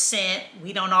seductive scent.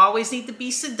 We don't always need to be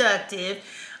seductive.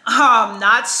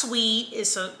 Not sweet.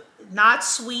 It's a not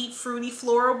sweet, fruity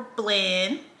floral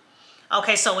blend.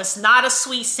 Okay, so it's not a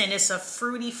sweet scent. It's a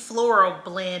fruity floral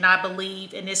blend, I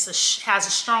believe. And has a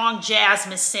strong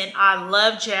jasmine scent. I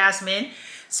love jasmine.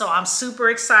 So I'm super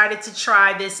excited to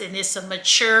try this. And it's a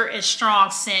mature and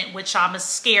strong scent, which I'm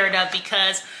scared of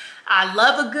because I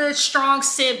love a good strong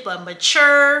scent, but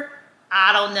mature,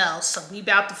 I don't know. So we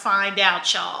about to find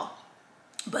out, y'all.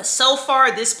 But so far,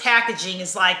 this packaging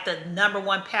is like the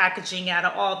 #1 packaging out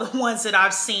of all the ones that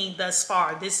I've seen thus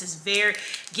far. This is very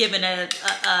giving a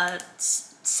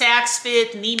Saks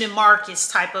Fifth, Neiman Marcus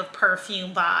type of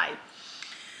perfume vibe.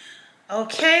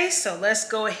 Okay, so let's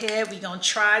go ahead. We're going to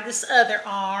try this other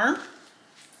arm.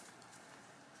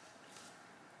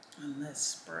 And let's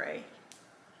spray.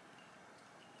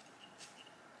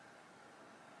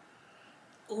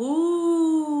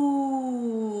 Ooh.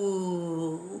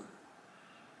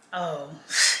 Oh,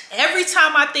 every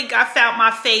time I think I found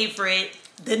my favorite,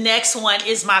 the next one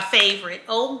is my favorite.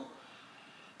 Oh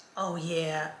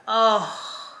yeah. Oh.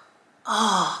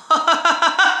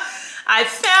 I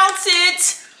found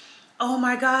it. Oh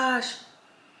my gosh.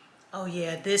 Oh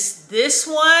yeah, this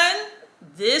one,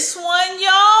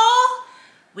 y'all.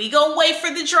 We gonna wait for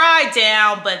the dry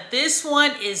down, but this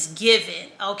one is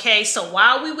given. Okay, so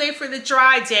while we wait for the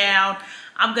dry down,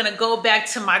 I'm gonna go back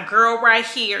to my girl right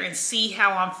here and see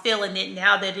how I'm feeling it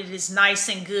now that it is nice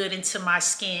and good into my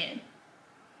skin.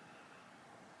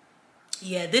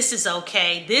 Yeah, this is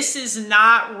okay. This is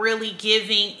not really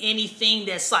giving anything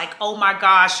that's like, oh my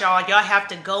gosh, y'all have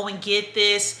to go and get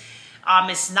this.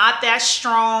 It's not that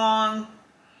strong.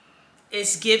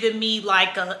 It's giving me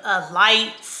like a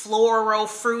light floral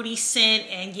fruity scent.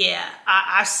 And yeah,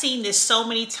 I've seen this so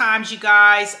many times, you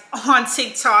guys, on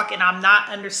TikTok, and I'm not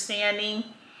understanding.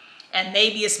 And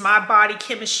maybe it's my body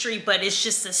chemistry, but it's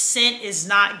just the scent is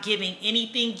not giving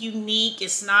anything unique.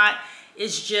 It's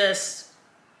just,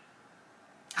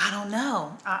 I don't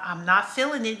know. I'm not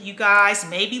feeling it, you guys.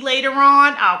 Maybe later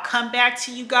on, I'll come back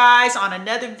to you guys on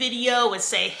another video and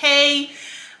say, hey,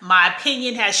 my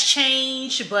opinion has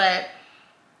changed, but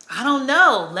I don't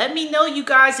know. Let me know, you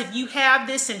guys, if you have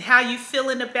this and how you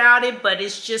feeling about it, but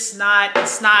it's just not,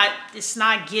 it's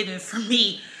not giving for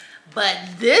me. But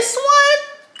this one,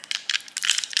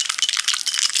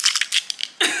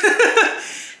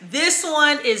 this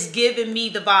one is giving me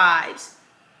the vibes.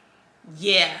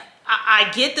 Yeah,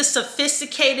 I get the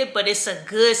sophisticated, but it's a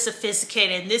good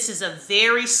sophisticated. And this is a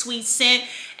very sweet scent.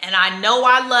 And I know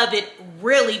I love it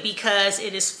really because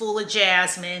it is full of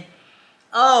jasmine.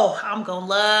 Oh, I'm gonna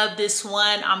love this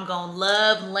one. I'm gonna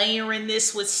love layering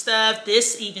this with stuff.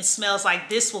 This even smells like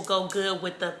this will go good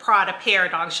with the Prada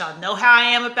Paradox. Y'all know how I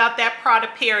am about that Prada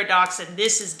Paradox, and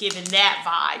this is giving that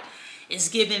vibe. It's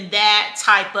giving that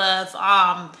type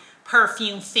of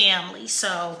perfume family.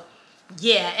 So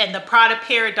yeah, and the Prada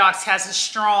Paradox has a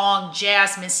strong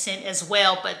jasmine scent as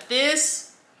well, but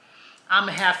this, I'm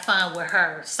gonna have fun with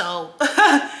her. So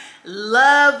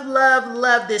love, love,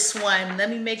 love this one. Let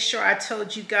me make sure I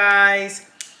told you guys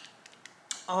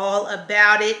all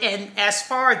about it. And as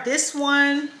far as this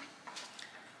one,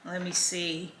 let me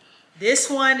see. This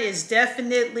one is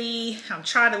definitely, I'm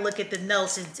trying to look at the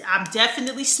notes. I'm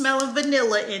definitely smelling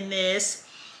vanilla in this.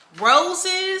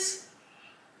 Roses,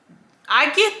 I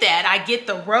get that. I get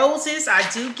the roses. I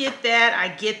do get that. I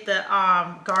get the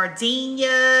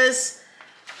gardenias.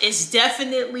 It's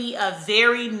definitely a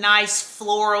very nice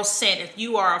floral scent. If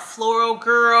you are a floral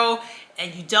girl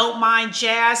and you don't mind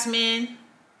jasmine,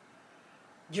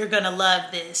 you're gonna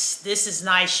love this. This is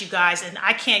nice, you guys. And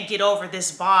I can't get over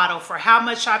this bottle. For how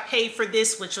much I paid for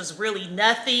this, which was really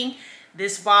nothing,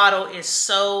 this bottle is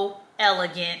so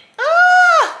elegant.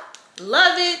 Ah,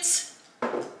 love it.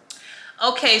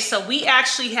 Okay, so we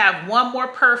actually have one more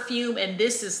perfume, and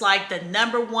this is like the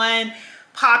 #1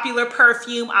 popular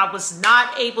perfume. I was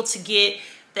not able to get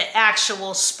the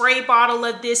actual spray bottle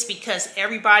of this because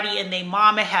everybody and their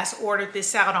mama has ordered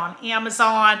this out on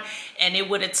Amazon, and it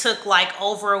would have took like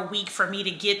over a week for me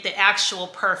to get the actual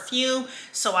perfume.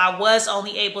 So I was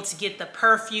only able to get the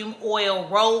perfume oil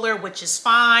roller, which is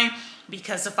fine,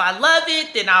 because if I love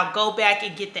it, then I'll go back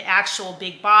and get the actual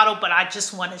big bottle, but I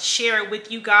just want to share it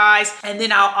with you guys. And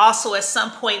then I'll also at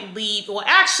some point leave, well,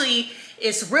 actually,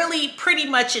 it's really pretty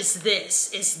much it's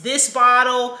this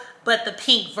bottle, but the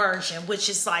pink version, which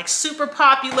is like super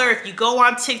popular. If you go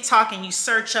on TikTok and you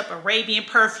search up Arabian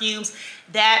perfumes,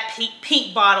 that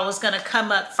pink bottle is gonna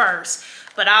come up first.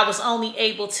 But I was only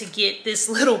able to get this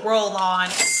little roll-on,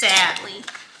 sadly.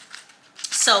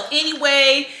 So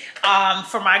anyway,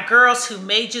 for my girls who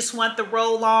may just want the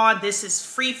roll-on, this is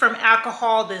free from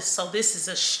alcohol. So this is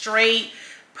a straight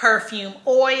perfume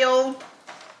oil.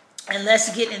 And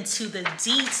let's get into the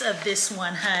deets of this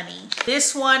one, honey.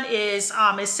 This one is,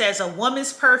 it says a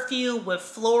woman's perfume with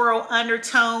floral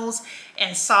undertones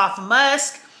and soft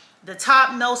musk. The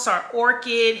top notes are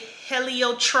orchid,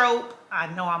 heliotrope, I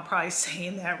know I'm probably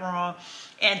saying that wrong,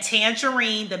 and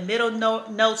tangerine. The middle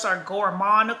notes are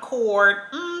gourmand accord,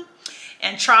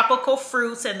 and tropical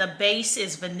fruits, and the base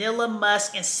is vanilla,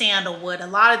 musk, and sandalwood. A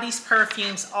lot of these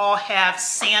perfumes all have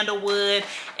sandalwood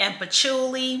and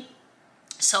patchouli.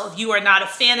 So if you are not a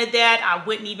fan of that, I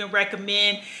wouldn't even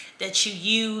recommend that you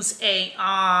use a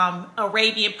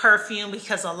Arabian perfume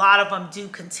because a lot of them do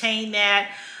contain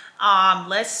that.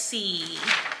 Let's see.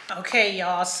 Okay,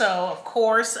 y'all. So of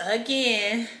course,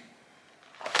 again,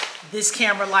 this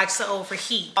camera likes to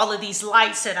overheat. All of these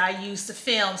lights that I use to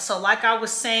film. So like I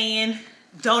was saying,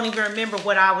 don't even remember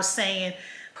what I was saying.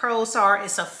 Pros are,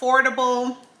 it's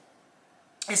affordable.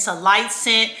 It's a light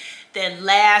scent that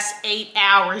lasts 8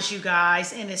 hours, you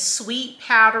guys, and it's sweet,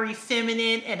 powdery,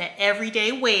 feminine, and an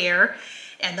everyday wear.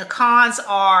 And the cons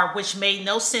are, which made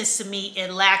no sense to me,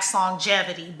 it lacks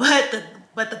longevity. But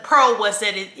the pro was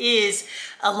that it is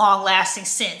a long-lasting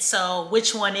scent. So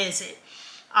which one is it?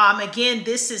 Again,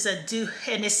 this is a dupe,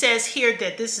 and it says here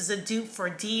that this is a dupe for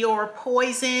Dior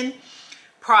Poison,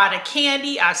 Prada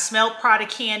Candy. I've smelled Prada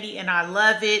Candy and I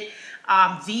love it.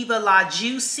 Viva La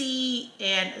Juicy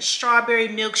and Strawberry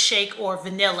Milkshake or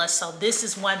Vanilla. So this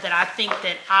is one that I think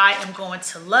that I am going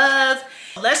to love.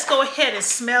 Let's go ahead and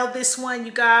smell this one,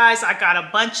 you guys. I got a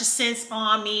bunch of scents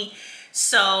on me.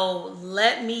 So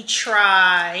let me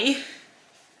try.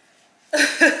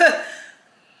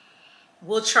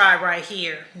 We'll try right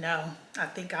here. No, I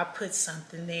think I put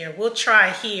something there. We'll try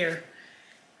here.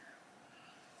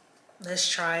 Let's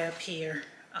try up here.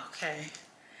 Okay.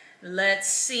 Let's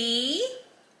see.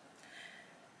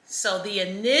 So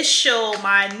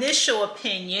my initial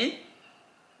opinion,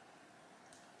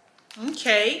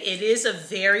 okay, it is a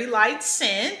very light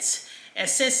scent. And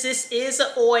since this is an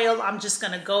oil, I'm just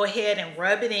gonna go ahead and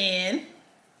rub it in.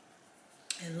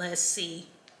 And let's see.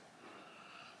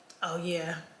 Oh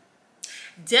yeah.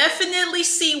 Definitely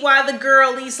see why the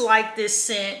girlies like this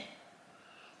scent.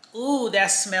 Ooh, that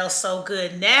smells so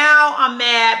good. Now I'm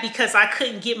mad because I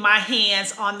couldn't get my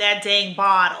hands on that dang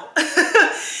bottle.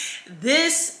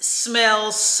 This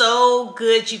smells so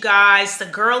good, you guys. The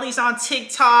girlies on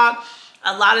TikTok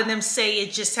A lot of them say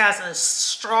it just has a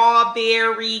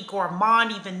strawberry,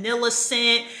 gourmand, vanilla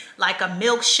scent, like a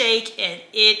milkshake, and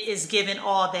it is giving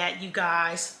all that, you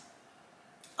guys.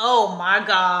 Oh my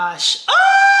gosh.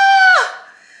 Ah!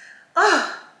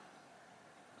 Ah!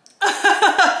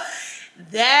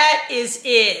 That is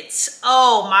it.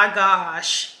 Oh my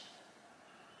gosh.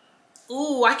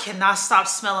 Ooh, I cannot stop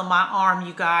smelling my arm,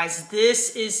 you guys.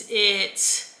 This is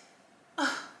it.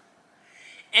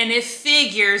 And it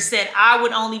figures that I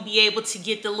would only be able to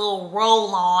get the little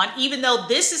roll on, even though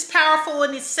this is powerful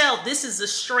in itself. This is a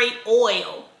straight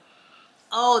oil.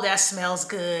 Oh, that smells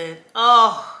good.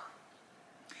 Oh,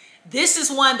 this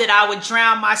is one that I would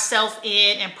drown myself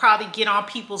in and probably get on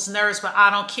people's nerves, but I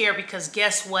don't care because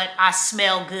guess what? I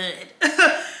smell good.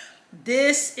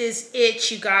 This is it,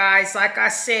 you guys. Like I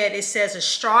said, it says a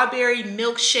strawberry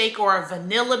milkshake or a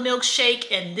vanilla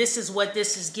milkshake, and this is what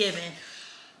this is giving.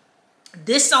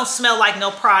 This don't smell like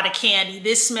no Prada candy.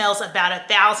 This smells about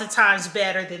 1,000 times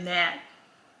better than that.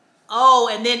 Oh,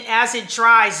 and then as it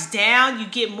dries down, you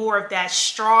get more of that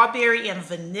strawberry and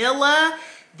vanilla.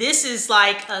 This is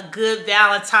like a good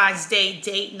Valentine's Day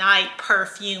date night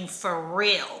perfume for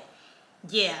real.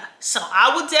 Yeah, so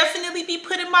I will definitely be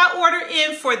putting my order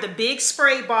in for the big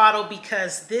spray bottle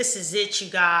because this is it, you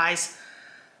guys.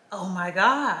 Oh my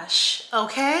gosh,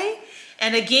 okay?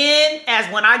 And again, as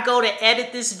when I go to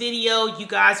edit this video, you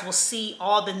guys will see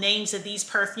all the names of these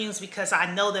perfumes because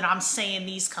I know that I'm saying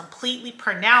these completely,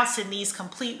 pronouncing these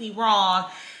completely wrong.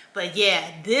 But yeah,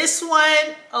 this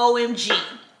one, OMG.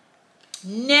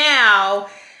 Now,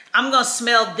 I'm gonna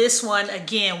smell this one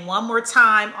again one more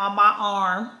time on my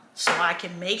arm so I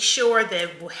can make sure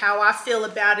that how I feel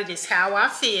about it is how I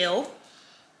feel.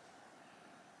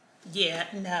 Yeah,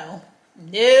 no.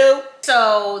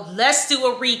 So let's do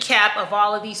a recap of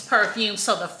all of these perfumes.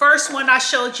 So the first one I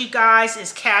showed you guys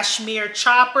is Casmir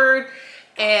Chopard,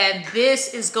 and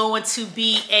this is going to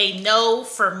be a no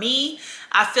for me.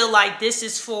 I feel like this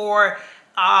is for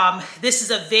this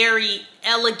is a very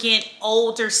elegant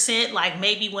older scent, like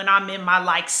maybe when I'm in my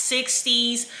like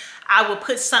 60s I would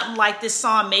put something like this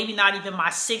on, maybe not even my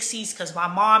 60s because my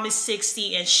mom is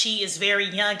 60 and she is very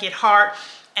young at heart.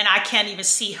 And I can't even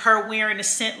see her wearing a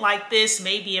scent like this.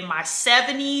 Maybe in my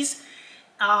 70s,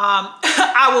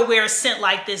 I would wear a scent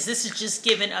like this. This is just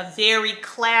giving a very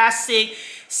classic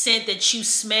scent that you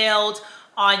smelled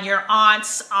on your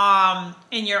aunt's,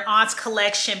 in your aunt's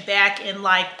collection back in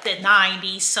like the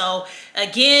 90s. So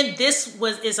again, this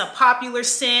is a popular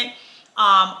scent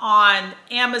on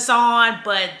Amazon,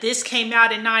 but this came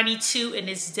out in 92 and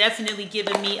it's definitely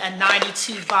giving me a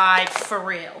 92 vibe for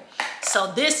real.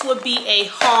 So this would be a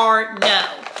hard no.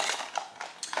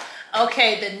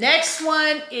 Okay, the next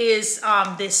one is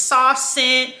this soft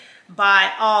scent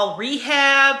by All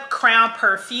Rehab, Crown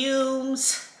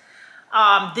Perfumes.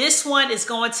 This one is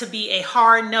going to be a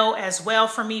hard no as well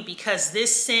for me because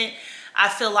this scent, I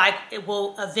feel like it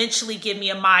will eventually give me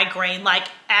a migraine. Like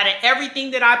out of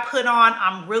everything that I put on,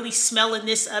 I'm really smelling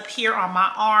this up here on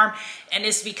my arm and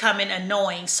it's becoming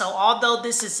annoying. So although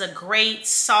this is a great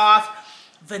soft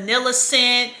vanilla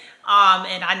scent,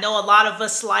 and I know a lot of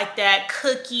us like that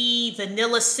cookie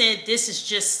vanilla scent, this is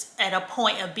just at a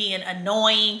point of being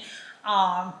annoying.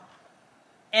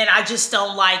 And I just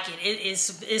don't like it.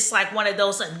 It's like one of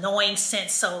those annoying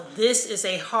scents. So this is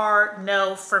a hard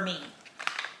no for me.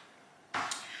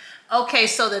 Okay,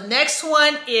 so the next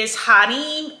one is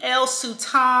Hareem El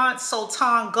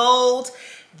Sultan Gold.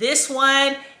 This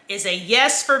one is a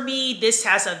yes for me. This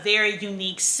has a very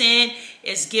unique scent.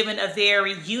 It's given a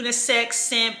very unisex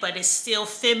scent, but it's still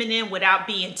feminine without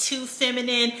being too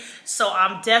feminine. So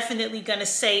I'm definitely gonna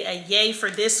say a yay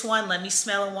for this one. Let me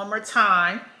smell it one more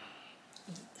time.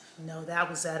 No, that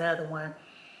was that other one.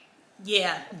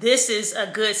 Yeah, this is a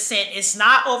good scent. It's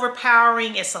not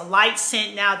overpowering. It's a light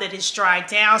scent now that it's dried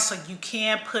down, so you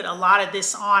can put a lot of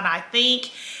this on, I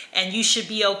think, and you should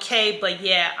be okay. But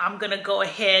yeah, I'm gonna go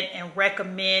ahead and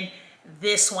recommend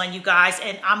this one, you guys.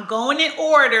 And I'm going in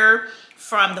order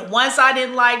from the ones I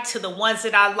didn't like to the ones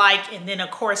that I like, and then of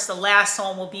course the last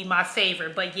one will be my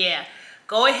favorite. But yeah,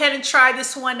 go ahead and try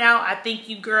this one out. I think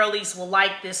you girlies will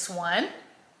like this one.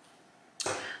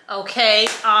 Okay,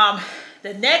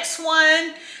 the next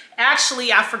one,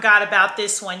 actually, I forgot about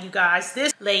this one, you guys.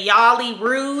 This Layali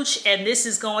Rouge, and this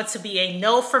is going to be a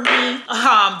no for me.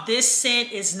 This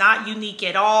scent is not unique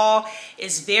at all.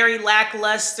 It's very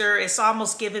lackluster. It's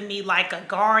almost giving me like a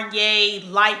Garnier,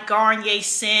 light Garnier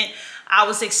scent. I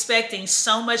was expecting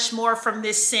so much more from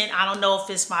this scent. I don't know if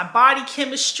it's my body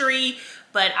chemistry,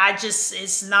 but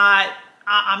it's not.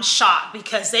 I'm shocked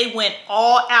because they went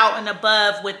all out and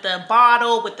above with the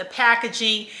bottle, with the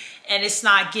packaging, and it's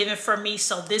not given for me.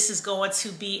 So this is going to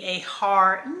be a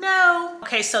hard no.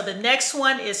 Okay, so the next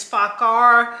one is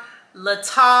Fahkar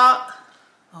Lattafa.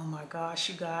 Oh my gosh,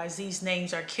 you guys, these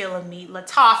names are killing me.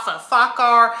 Lattafa,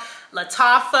 Fahkar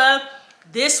Lattafa.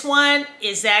 This one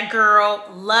is that girl,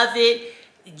 love it.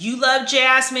 You love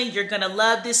jasmine, you're gonna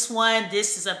love this one.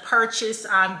 This is a purchase.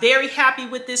 I'm very happy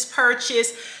with this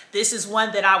purchase. This is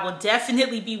one that I will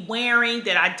definitely be wearing,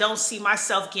 that I don't see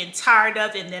myself getting tired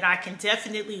of, and that I can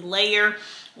definitely layer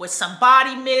with some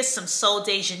body mist, some Sol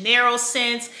de Janeiro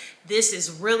scents. This is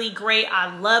really great.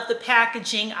 I love the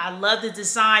packaging. I love the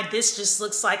design. This just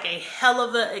looks like a hell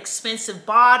of an expensive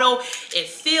bottle. It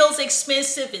feels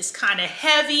expensive. It's kind of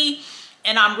heavy,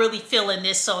 and I'm really feeling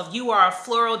this. So if you are a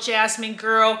floral jasmine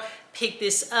girl, pick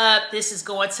this up. This is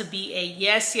going to be a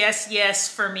yes, yes, yes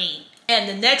for me. And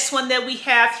the next one that we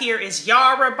have here is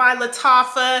Yara by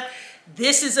Lattafa.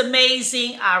 This is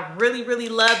amazing. I really, really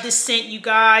love this scent, you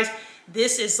guys.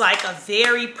 This is like a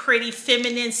very pretty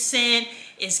feminine scent.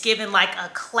 It's giving like a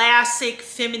classic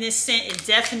feminine scent. It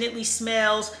definitely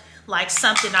smells like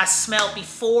something I smelled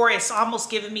before. It's almost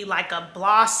giving me like a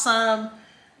blossom.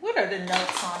 What are the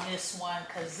notes on this one?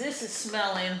 Because this is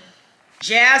smelling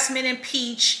jasmine and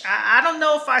peach. I don't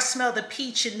know if I smell the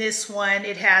peach in this one.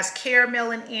 It has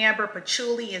caramel and amber,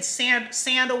 patchouli and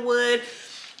sandalwood.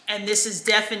 And this is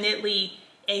definitely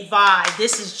a vibe.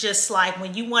 This is just like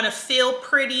when you want to feel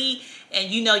pretty, and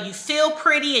you know you feel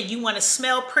pretty and you want to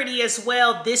smell pretty as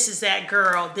well. This is that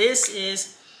girl. This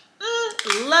is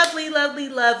lovely, lovely,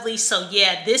 lovely. So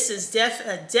yeah, this is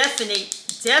a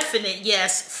definite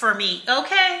yes for me.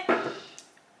 Okay.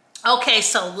 Okay,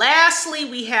 so lastly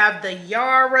we have the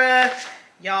Yara,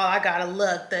 y'all, I gotta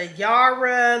look, the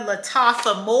Yara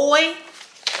Lattafa Moi.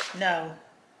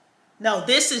 No,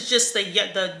 this is just the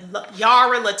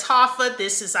Yara Lattafa.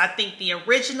 This is, I think, the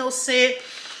original scent.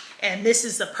 And this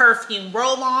is the perfume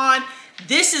roll-on.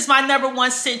 This is my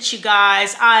 #1 scent, you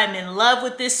guys. I am in love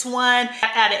with this one.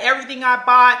 Out of everything I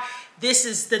bought, this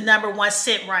is the #1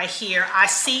 scent right here. I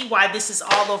see why this is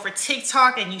all over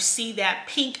TikTok, and you see that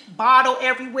pink bottle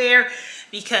everywhere,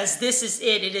 because this is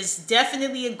it. It is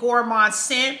definitely a gourmand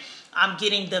scent. I'm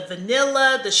getting the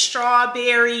vanilla, the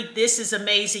strawberry. This is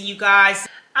amazing, you guys.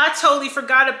 I totally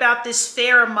forgot about this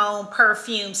Pheromone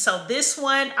perfume. So this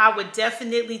one, I would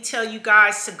definitely tell you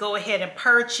guys to go ahead and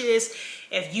purchase.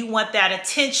 If you want that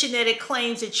attention that it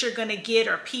claims that you're gonna get,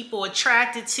 or people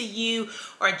attracted to you,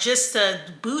 or just to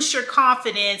boost your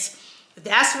confidence,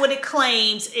 that's what it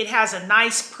claims. It has a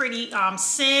nice, pretty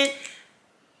scent.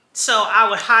 So I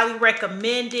would highly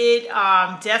recommend it.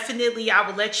 Definitely, I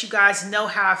will let you guys know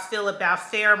how I feel about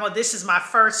Pheromone. This is my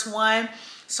first one.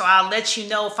 So I'll let you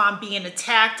know if I'm being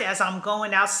attacked as I'm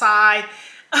going outside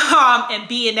and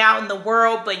being out in the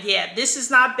world. But yeah, this is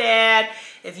not bad.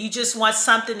 If you just want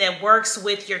something that works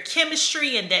with your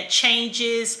chemistry and that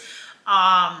changes,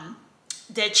 that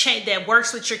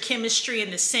works with your chemistry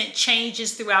and the scent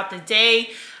changes throughout the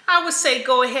day, I would say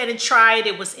go ahead and try it.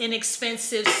 It was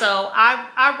inexpensive, so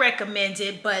I recommend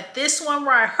it. But this one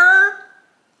right here,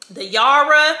 the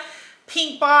Yara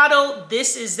pink bottle,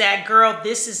 this is that girl.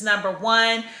 This is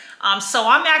 #1. So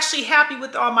I'm actually happy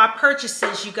with all my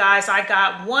purchases, you guys. I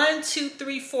got 1, 2,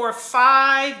 3, 4,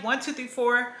 5. 1, 2, 3,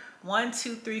 4. 1,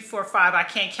 2, 3, 4, 5. I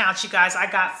can't count, you guys. I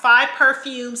got 5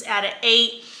 perfumes out of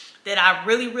 8 that I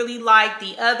really, really like.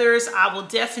 The others I will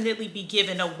definitely be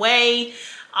giving away.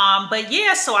 But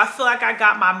yeah, so I feel like I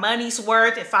got my money's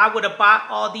worth. If I would have bought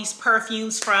all these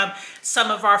perfumes from some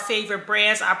of our favorite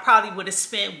brands, I probably would have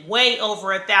spent way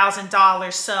over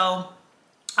 $1,000. So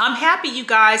I'm happy, you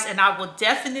guys, and I will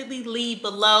definitely leave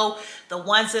below the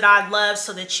ones that I love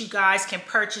so that you guys can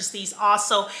purchase these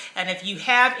also. And if you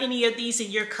have any of these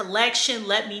in your collection,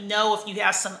 let me know. If you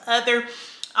have some other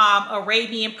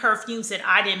Arabian perfumes that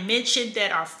I didn't mention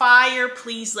that are fire,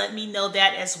 please let me know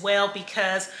that as well,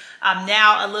 because I'm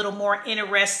now a little more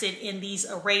interested in these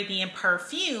Arabian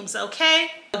perfumes,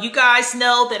 okay? You guys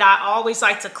know that I always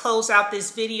like to close out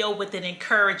this video with an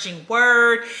encouraging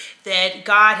word that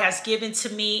God has given to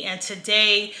me, and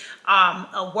today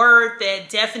a word that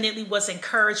definitely was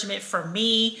encouragement for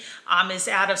me is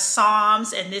out of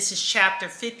Psalms, and this is chapter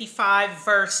 55,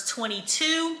 verse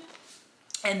 22.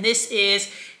 And this is,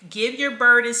 give your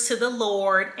burdens to the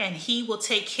Lord and he will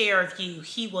take care of you.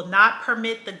 He will not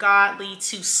permit the godly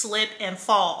to slip and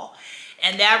fall.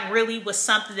 And that really was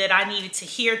something that I needed to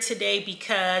hear today,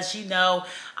 because, you know,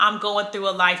 I'm going through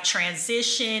a life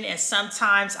transition, and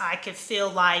sometimes I can feel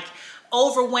like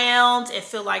overwhelmed and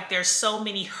feel like there's so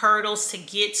many hurdles to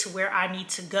get to where I need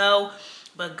to go.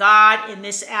 But God in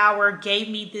this hour gave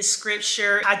me this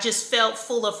scripture. I just felt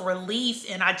full of relief,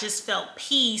 and I just felt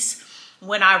peace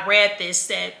when I read this,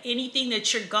 that anything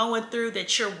that you're going through,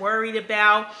 that you're worried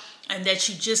about, and that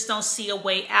you just don't see a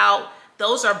way out,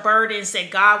 those are burdens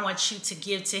that God wants you to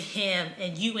give to him,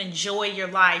 and you enjoy your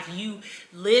life. You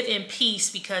live in peace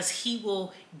because he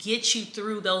will get you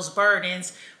through those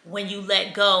burdens when you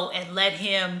let go and let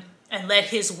him and let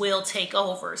his will take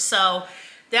over. So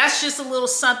that's just a little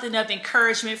something of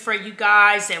encouragement for you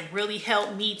guys that really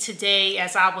helped me today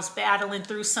as I was battling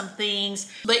through some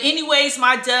things. But anyways,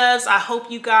 my doves, I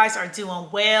hope you guys are doing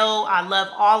well. I love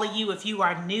all of you. If you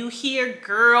are new here,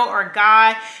 girl or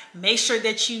guy, make sure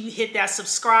that you hit that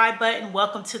subscribe button.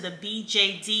 Welcome to the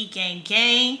BJD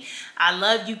gang. I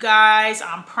love you guys.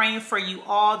 I'm praying for you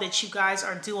all that you guys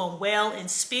are doing well in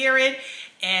spirit.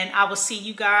 And I will see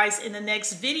you guys in the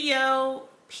next video.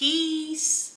 Peace.